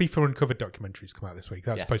 The FIFA Uncovered documentaries come out this week.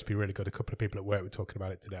 That's supposed to be really good. A couple of people at work were talking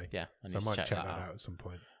about it today. Yeah, so I might check that out at some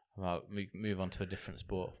point. I'll move on to a different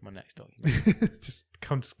sport for my next documentary.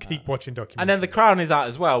 just keep watching documentaries. And then The Crown is out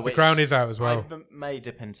as well. The Crown is out as well. I may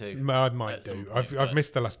dip into. I might do. I've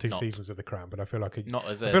missed the last 2 seasons of The Crown, but I feel like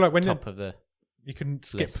top of the. You can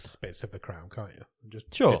skip bits of The Crown, can't you? And just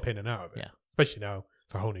dip in and out of it. Yeah. Especially now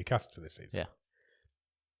it's a whole new cast for this season. Yeah.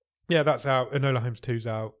 Yeah, that's out. Enola Holmes 2's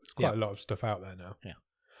out. There's quite a lot of stuff out there now. Yeah.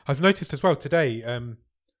 I've noticed as well today,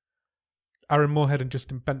 Aaron Moorhead and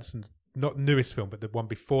Justin Benson's not newest film, but the one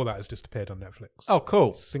before that has just appeared on Netflix. Oh,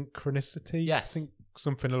 cool. Synchronicity? Yes.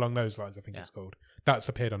 Something along those lines, I think it's called. That's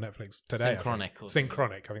appeared on Netflix today.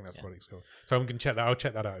 Synchronic, I think that's what it's called. So I'm going to check that. I'll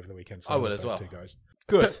check that out over the weekend. So I will as well. 2 guys.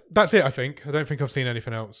 Good. That's it, I think. I don't think I've seen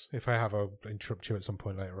anything else. If I have, I'll interrupt you at some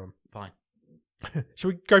point later on. Fine. Should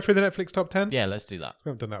we go through the Netflix top 10? Yeah, let's do that. We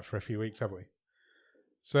haven't done that for a few weeks, have we?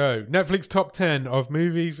 So, Netflix top 10 of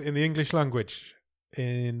movies in the English language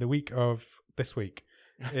in the week of this week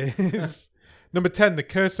is number 10, The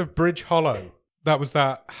Curse of Bridge Hollow. That was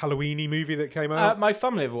that Halloween-y movie that came out. My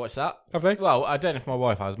family have watched that. Have they? Well, I don't know if my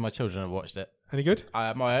wife has. My children have watched it. Any good?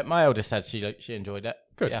 My eldest said she enjoyed it.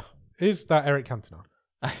 Good. Yeah. Is that Eric Cantona?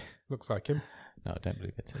 Looks like him. No, I don't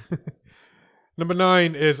believe it is. Number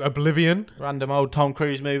 9 is Oblivion. Random old Tom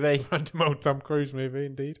Cruise movie.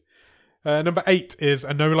 Indeed. Number 8 is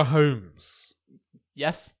Enola Holmes.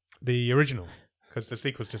 Yes. The original, because the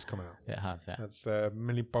sequel's just come out. It has, yeah. That's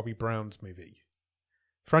Millie Bobby Brown's movie.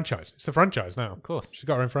 Franchise. It's a franchise now. Of course. She's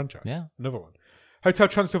got her own franchise. Yeah. Another one. Hotel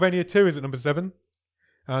Transylvania 2 is at number 7.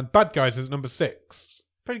 And Bad Guys is at number 6.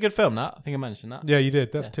 Pretty good film, that. I think I mentioned that. Yeah, you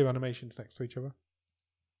did. That's 2 animations next to each other.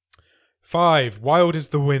 5, Wild is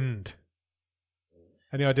the Wind.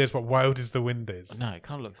 Any ideas what Wild is the Wind is? No, it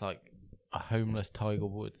kind of looks like a homeless Tiger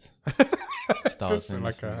Woods. It does sound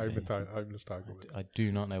like a homeless Tiger Woods. I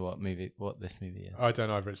do not know what this movie is. I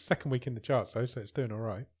don't either. It's second week in the charts, though, so it's doing all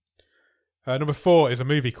right. Number 4 is a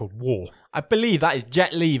movie called War. I believe that is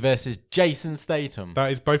Jet Li versus Jason Statham.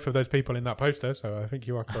 That is both of those people in that poster, so I think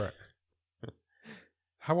you are correct.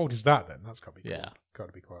 How old is that then? That's got to be cool. Got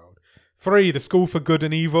to be quite old. 3, The School for Good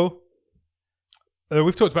and Evil.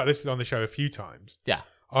 We've talked about this on the show a few times. Yeah.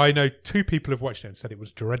 I know 2 people have watched it and said it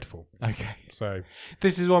was dreadful. Okay. So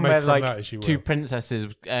this is one where like 2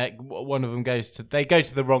 princesses, one of them goes to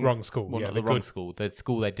the wrong school. Well, not the wrong school. The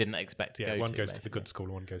school they didn't expect to go to. One goes basically. to the good school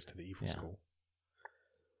and one goes to the evil school.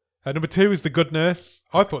 Number 2 is The Good Nurse.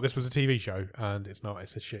 I thought this was a TV show, and it's not.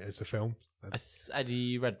 It's a film. It's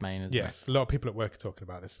Eddie Redmayne, isn't yes, a lot of people at work are talking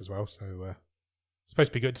about this as well. So it's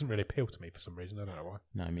supposed to be good. It doesn't really appeal to me for some reason. I don't know why.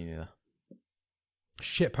 No, me neither.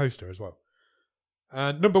 Shit poster as well.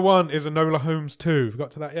 And number 1 is Enola Holmes 2. Have you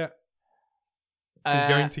got to that yet? You're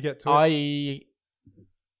going to get to it?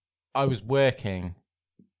 I was working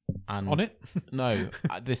and on it? No,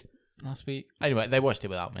 this last week. Anyway, they watched it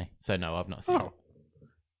without me, so no, I've not seen it.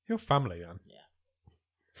 Your family, then. Yeah.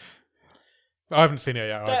 I haven't seen it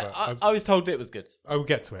yet either. I was told it was good. I will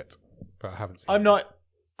get to it, but I haven't seen it. I'm not.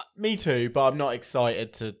 Me too, but I'm not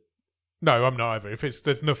excited to. No, I'm not either. If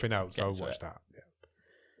there's nothing else, I'll watch that. Yeah.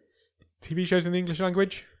 TV shows in the English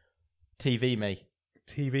language? TV me.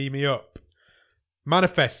 TV me up.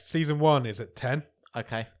 Manifest season 1 is at 10.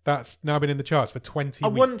 Okay. That's now been in the charts for 20 weeks. I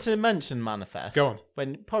want to mention Manifest. Go on.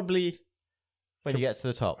 When you get to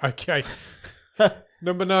the top. Okay.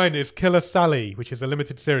 Number 9 is Killer Sally, which is a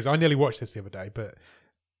limited series. I nearly watched this the other day, but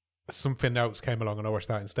something else came along and I watched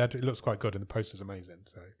that instead. It looks quite good and the poster's amazing.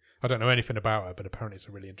 So I don't know anything about her, but apparently it's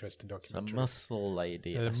a really interesting documentary. It's a muscle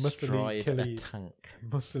lady muscly a tank.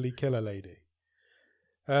 Muscly killer lady.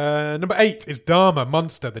 Number 8 is Dharma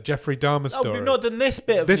Monster, the Jeffrey Dahmer story. Oh, we've not done this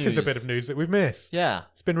bit of news. This is a bit of news that we've missed. Yeah.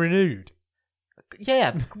 It's been renewed.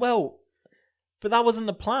 Yeah, well, but that wasn't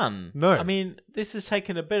the plan. No. I mean, this has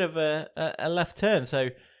taken a bit of a left turn. So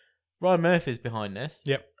Ryan Murphy's behind this.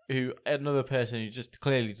 Yep. Who, another person who just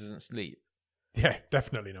clearly doesn't sleep. Yeah,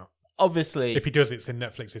 definitely not. Obviously. If he does, it's in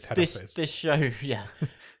Netflix's head office. This show,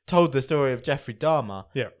 told the story of Jeffrey Dahmer.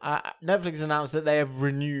 Yeah. Netflix announced that they have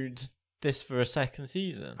renewed this for a second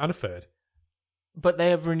season. And a third. But they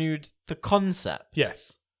have renewed the concept.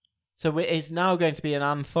 Yes. So it is now going to be an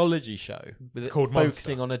anthology show with called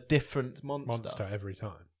focusing Monster. on a different monster. Monster every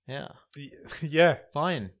time. Yeah. Yeah.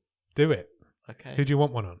 Fine. Do it. Okay. Who do you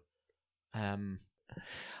want one on? I'm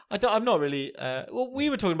not really. Well, we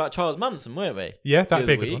were talking about Charles Manson, weren't we? Yeah, that'd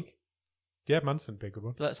be a good one. Yeah, Manson, big good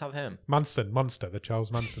one. So let's have him. Manson Monster, the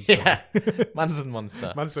Charles Manson story. Yeah. Manson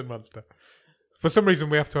Monster. Manson Monster. For some reason,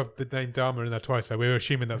 we have to have the name Dharma in there twice, so we were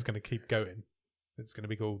assuming that was going to keep going. It's going to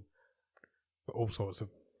be called all sorts of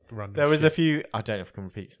random There was shit. a few. I don't know if I can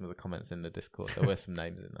repeat some of the comments in the Discord. There were some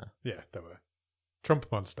names in there. Yeah, there were. Trump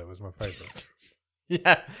Monster was my favourite.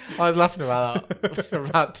 Yeah, I was laughing about that for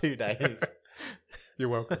about 2 days. You're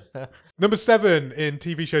welcome. Number 7 in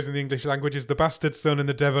TV shows in the English language is The Bastard Son and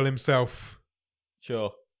the Devil Himself.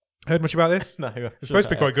 Sure. Heard much about this? No. It's supposed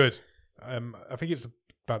to be quite good. I think it's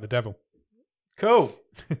about the devil. Cool.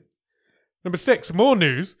 Number 6, more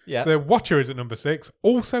news. Yeah. The Watcher is at number 6.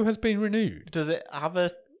 Also has been renewed. Does it have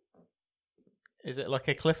a... Is it like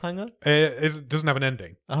a cliffhanger? It doesn't have an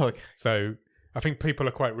ending. Oh, okay. So I think people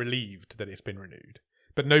are quite relieved that it's been renewed.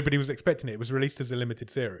 But nobody was expecting it. It was released as a limited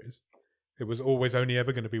series. It was always only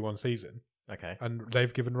ever going to be one season. Okay. And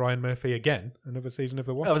they've given Ryan Murphy again another season of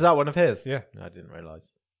The Watcher. Oh, was that one of his? Yeah. I didn't realise.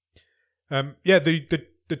 Yeah,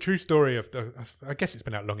 the true story of the... I guess it's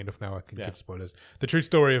been out long enough now I can give spoilers. The true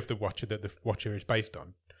story of The Watcher that The Watcher is based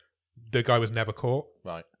on, the guy was never caught.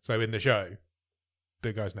 Right. So in the show,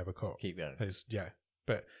 the guy's never caught. Keep going.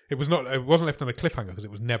 But it wasn't left on a cliffhanger because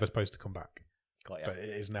it was never supposed to come back. Got ya. But it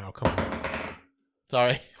is now coming back.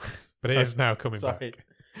 Sorry. But it is now coming Sorry. back.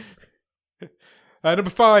 Number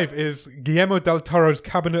 5 is Guillermo del Toro's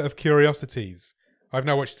Cabinet of Curiosities. I've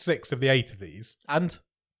now watched 6 of the 8 of these. And?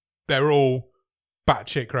 They're all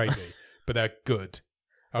batshit crazy, but they're good.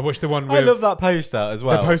 I watched the one with... I love that poster as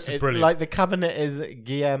well. The poster's brilliant. Like the cabinet is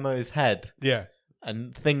Guillermo's head. Yeah.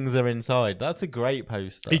 And things are inside. That's a great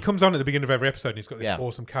poster. He comes on at the beginning of every episode and he's got this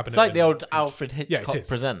awesome cabinet. It's like the old Alfred Hitchcock it is.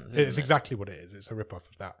 Presents. It's exactly what it is. It's a rip-off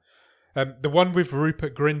of that. The one with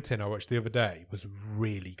Rupert Grint in I watched the other day was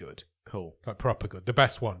really good. Cool. Like proper good. The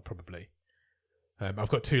best one, probably. I've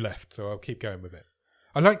got 2 left, so I'll keep going with it.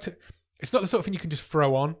 I like to... It's not the sort of thing you can just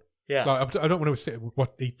throw on. Yeah. Like, I don't want to sit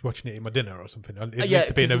watching it in my dinner or something. It needs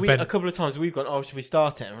to be an event. A couple of times we've gone, should we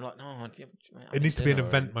start it? And we're like, no. It needs to be an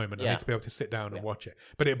event moment. I need to be able to sit down and watch it.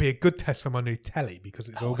 But it'll be a good test for my new telly because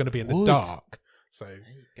it's all going to be in the dark. So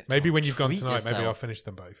maybe when you've gone tonight, maybe I'll finish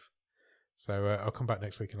them both. So I'll come back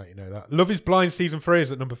next week and let you know that. Love is Blind season 3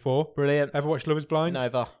 is at number 4. Brilliant. Ever watched Love is Blind?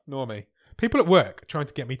 Never. Nor me. People at work are trying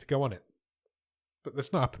to get me to go on it. But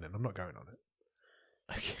that's not happening. I'm not going on it.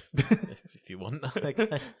 If you want.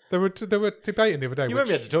 Okay. They were debating the other day. You won't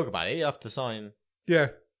be able to talk about it. You have to sign. Yeah.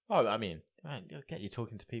 Oh, I mean, Right, you'll get you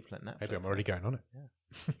talking to people at Netflix. Maybe I'm already going on it.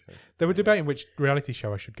 Yeah. They were debating which reality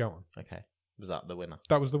show I should go on. Okay. Was that the winner?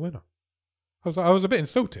 That was the winner. I was a bit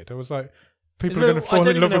insulted. I was like, people are going to fall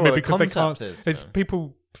in love with me because they can't. It's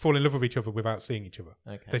people fall in love with each other without seeing each other.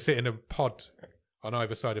 Okay. They sit in a pod on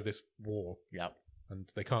either side of this wall. Yep. And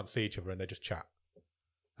they can't see each other and they just chat.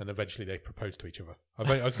 And eventually they propose to each other.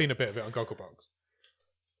 I've seen a bit of it on Gogglebox.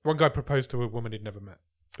 One guy proposed to a woman he'd never met,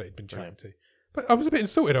 but he'd been chatting to. But I was a bit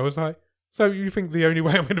insulted. I was like, so you think the only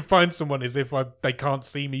way I'm going to find someone is if they can't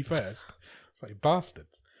see me first? It's like,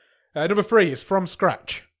 bastards. Number 3 is From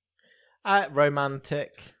Scratch.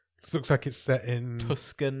 Romantic. It looks like it's set in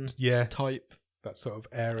Tuscan type. That sort of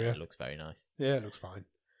area. It looks very nice. Yeah, it looks fine.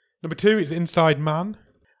 Number 2 is Inside Man.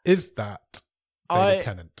 Is that David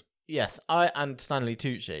Tennant? Yes, and Stanley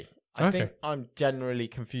Tucci. I think I'm generally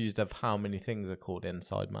confused of how many things are called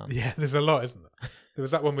Inside Man. Yeah, there's a lot, isn't there? There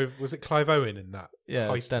was that one with, was it Clive Owen in that? Yeah,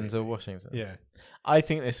 Denzel Washington. Yeah. I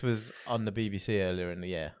think this was on the BBC earlier in the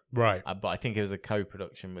year. Right. But I think it was a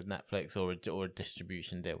co-production with Netflix or a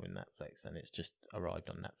distribution deal with Netflix, and it's just arrived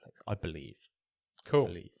on Netflix, I believe. Cool.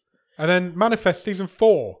 And then Manifest Season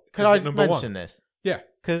 4. Could I mention this? Yeah.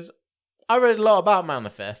 Because I read a lot about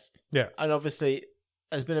Manifest. Yeah. And obviously,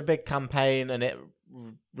 there's been a big campaign, and it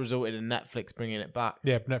resulted in Netflix bringing it back.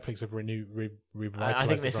 Yeah, Netflix have revitalized. I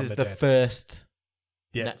think this is the first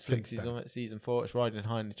Netflix season 4. It's riding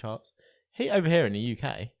high in the charts. Over here in the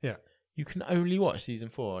UK, you can only watch season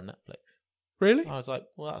 4 on Netflix. Really? I was like,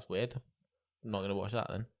 well, that's weird. I'm not going to watch that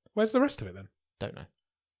then. Where's the rest of it then? Don't know.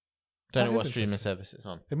 Don't know what streaming service it's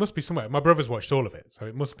on. It must be somewhere. My brother's watched all of it, so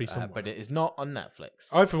it must be somewhere. But it is not on Netflix.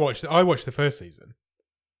 I watched the first season.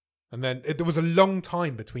 And then there was a long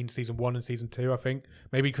time between season 1 and season 2, I think.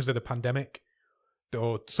 Maybe because of the pandemic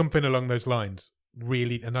or something along those lines.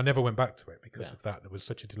 Really, and I never went back to it because of that. There was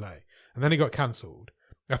such a delay. And then it got cancelled.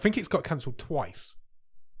 I think it's got cancelled twice.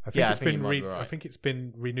 I think it's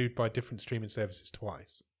been renewed by different streaming services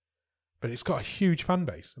twice. But it's got a huge fan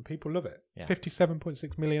base and people love it. Yeah.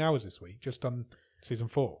 57.6 million hours this week just on season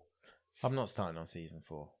 4. I'm not starting on season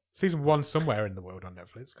 4. Season 1 somewhere in the world on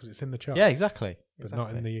Netflix because it's in the chart. Yeah, exactly. But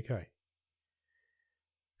not in the UK.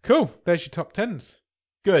 Cool. There's your top 10s.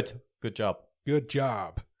 Good job. Good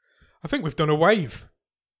job. I think we've done a wave.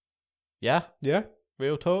 Yeah? Yeah?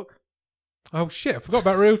 Real talk? Oh, shit. I forgot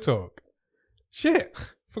about Real Talk. Shit.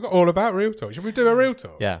 Forgot all about Real Talk. Should we do a Real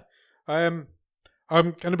Talk? Yeah. I'm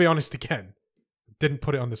going to be honest again. Didn't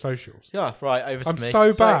put it on the socials. Yeah, right. Over to me. I'm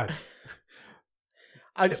so bad.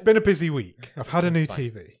 It's been a busy week. I've had a new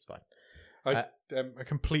TV. It's fine. I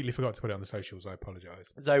completely forgot to put it on the socials. I apologise.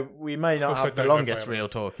 So we may not have the longest Real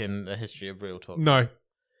Talk in the history of Real Talk. No.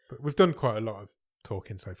 But we've done quite a lot of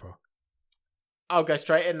talking so far. I'll go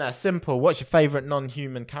straight in there. Simple. What's your favourite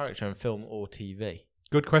non-human character in film or TV?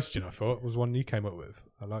 Good question, I thought. It was one you came up with.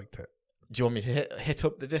 I liked it. Do you want me to hit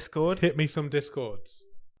up the Discord? Hit me some Discords.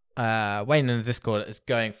 Wayne in the Discord is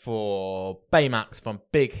going for Baymax from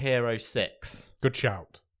Big Hero 6. Good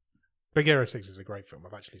shout. Big Hero 6 is a great film.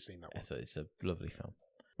 I've actually seen that one. Yeah, it's a lovely film.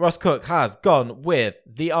 Ross Cook has gone with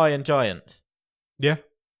The Iron Giant. Yeah.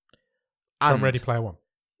 From Ready Player One.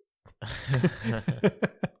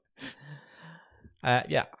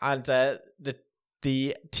 And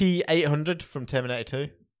the T-800 from Terminator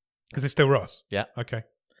 2. Is it still Ross? Yeah. Okay.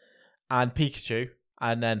 And Pikachu.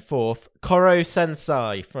 And then fourth, Koro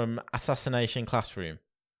Sensei from Assassination Classroom.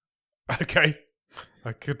 Okay.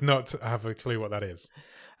 I could not have a clue what that is.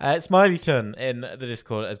 Smileyton in the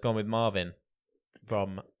Discord has gone with Marvin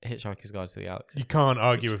from Hitchhiker's Guide to the Galaxy. You can't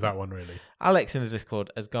argue with that one, really. Alex in the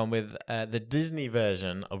Discord has gone with the Disney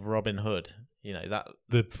version of Robin Hood. You know, that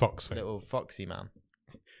the fox thing. Little foxy man.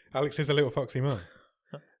 Alex is a little foxy man.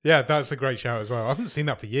 Yeah, that's a great shout as well. I haven't seen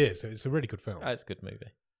that for years, so it's a really good film. It's a good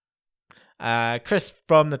movie. Chris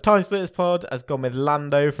from the Time Splitters pod has gone with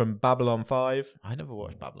Lando from Babylon 5. I never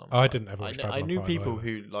watched Babylon 5. I didn't ever watch Babylon 5. I knew people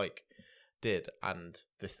who did, and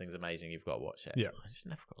this thing's amazing. You've got to watch it. Yeah. I just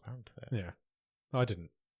never got around to it. Yeah. I didn't.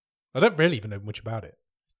 I don't really even know much about it.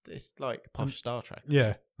 It's like posh Star Trek.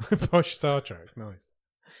 Yeah. Posh Star Trek. Nice.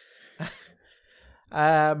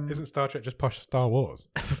 Isn't Star Trek just posh Star Wars?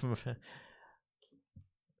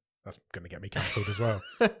 That's going to get me cancelled as well.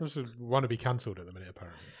 I just want to be cancelled at the minute,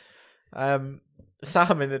 apparently.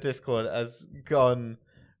 Sam in the Discord has gone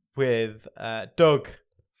with Doug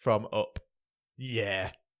from Up.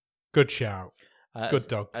 Yeah. Good shout. Good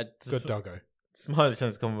dog. Good doggo. Smiley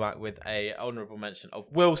Son's coming back with a honourable mention of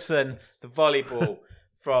Wilson, the volleyball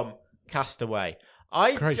from Castaway.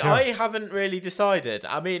 I haven't really decided.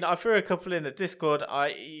 I mean, I threw a couple in the Discord.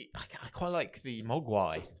 I quite like the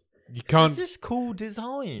Mogwai. You can't. It's just cool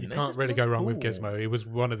design. You can't really go wrong with Gizmo. It was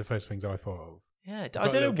one of the first things I thought of. Yeah, I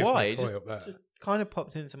don't know why. It just just kind of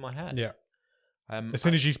popped into my head. Yeah. As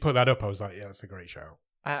soon as you put that up, I was like, yeah, that's a great shout.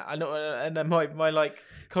 I know, and then my like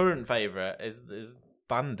current favorite is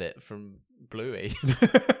Bandit from Bluey.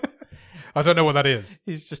 I don't know what that is.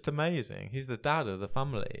 He's just amazing. He's the dad of the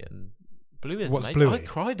family, and Bluey is What's amazing. Bluey? I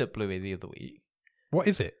cried at Bluey the other week. What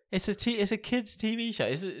is it? It's a kids' TV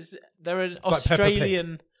show. They're an Like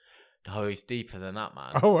Australian. No, it's deeper than that,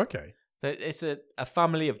 man. Oh, okay. It's a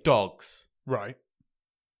family of dogs. Right.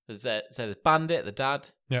 There's Bandit, the dad.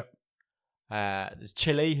 Yep. There's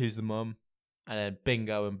Chili, who's the mum, and then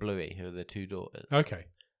Bingo and Bluey, who are the two daughters. Okay.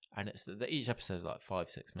 And each episode is like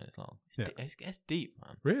 5-6 minutes long. It's deep,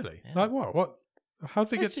 man. Really? Yeah. Like what? What? How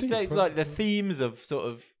does it get deep? Like the themes of sort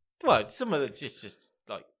of some of it's just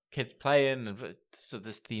like kids playing, and so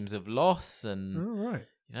there's themes of loss and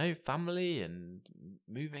family and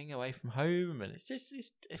moving away from home, and it's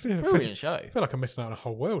a brilliant show. I feel like I'm missing out on a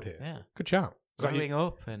whole world here. Yeah, good shout. Growing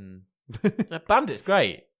up and Bandit's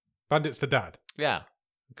great. Bandit's the dad. Yeah.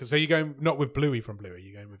 So you're going not with Bluey from Bluey,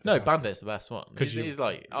 you're going with dad. Bandit's the best one. Because he's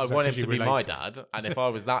like, I want him to be my dad, and if I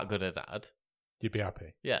was that good a dad, you'd be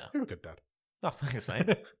happy. Yeah, you're a good dad. Oh, thanks,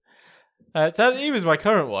 mate. So he was my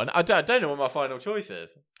current one. I don't know what my final choice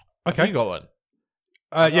is. Okay, you got one?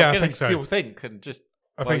 Yeah, I think so. Still think and just.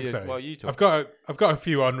 I think so. While you talk, I've got a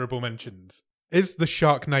few honourable mentions. Is the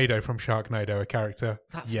Sharknado from Sharknado a character?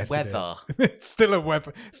 That's yes, weather. It's still a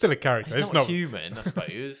weather. Still a character. It's not human, I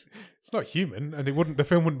suppose. It's not human, and the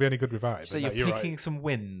film wouldn't be any good without it. So you're picking some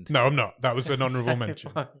wind. No, I'm not. That was an honourable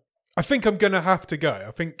mention. I think I'm gonna have to go.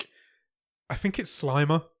 I think it's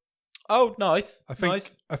Slimer. Oh, nice. I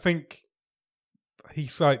think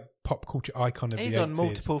he's like pop culture icon of the 80s. He's on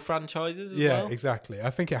multiple franchises as well. Yeah, exactly.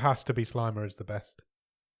 I think it has to be Slimer as the best.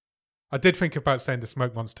 I did think about saying the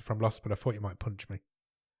smoke monster from Lost, but I thought you might punch me.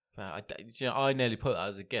 I nearly put that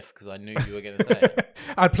as a gift because I knew you were going to say it.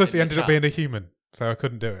 And plus, he ended up being a human, so I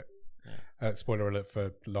couldn't do it. Yeah. Spoiler alert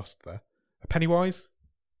for Lost there. Pennywise?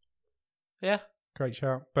 Yeah. Great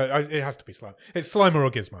shout. But it has to be Slimer. It's Slimer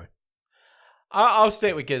or Gizmo. I'll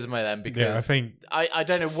stick with Gizmo then because I think I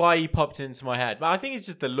don't know why he popped into my head, but I think it's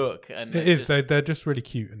just the look. And it is. They're just really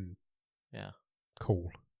cute and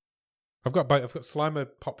cool. I've got Slimer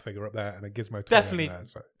pop figure up there and a Gizmo toy definitely there,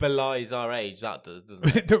 so. Belies our age. That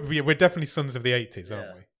doesn't it? We're definitely sons of the 80s,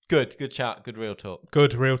 aren't we? Good chat. Good real talk.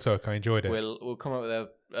 Good real talk. I enjoyed it. We'll come up with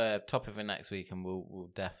a topic for next week, and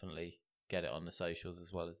we'll definitely get it on the socials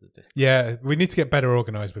as well as the Discord. Yeah, we need to get better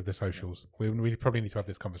organised with the socials. We probably need to have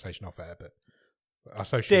this conversation off air, but our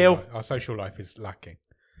social life is lacking.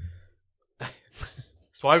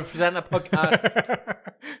 That's why we present a podcast.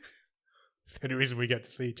 It's the only reason we get to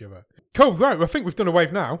see each other. Cool, right. Well, I think we've done a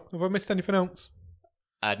wave now. Have I missed anything else?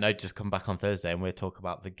 No, just come back on Thursday and we'll talk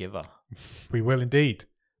about The Giver. We will indeed.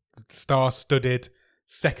 Star-studded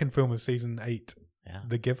second film of season 8,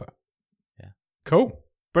 The Giver. Yeah. Cool.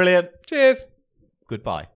 Brilliant. Cheers. Goodbye.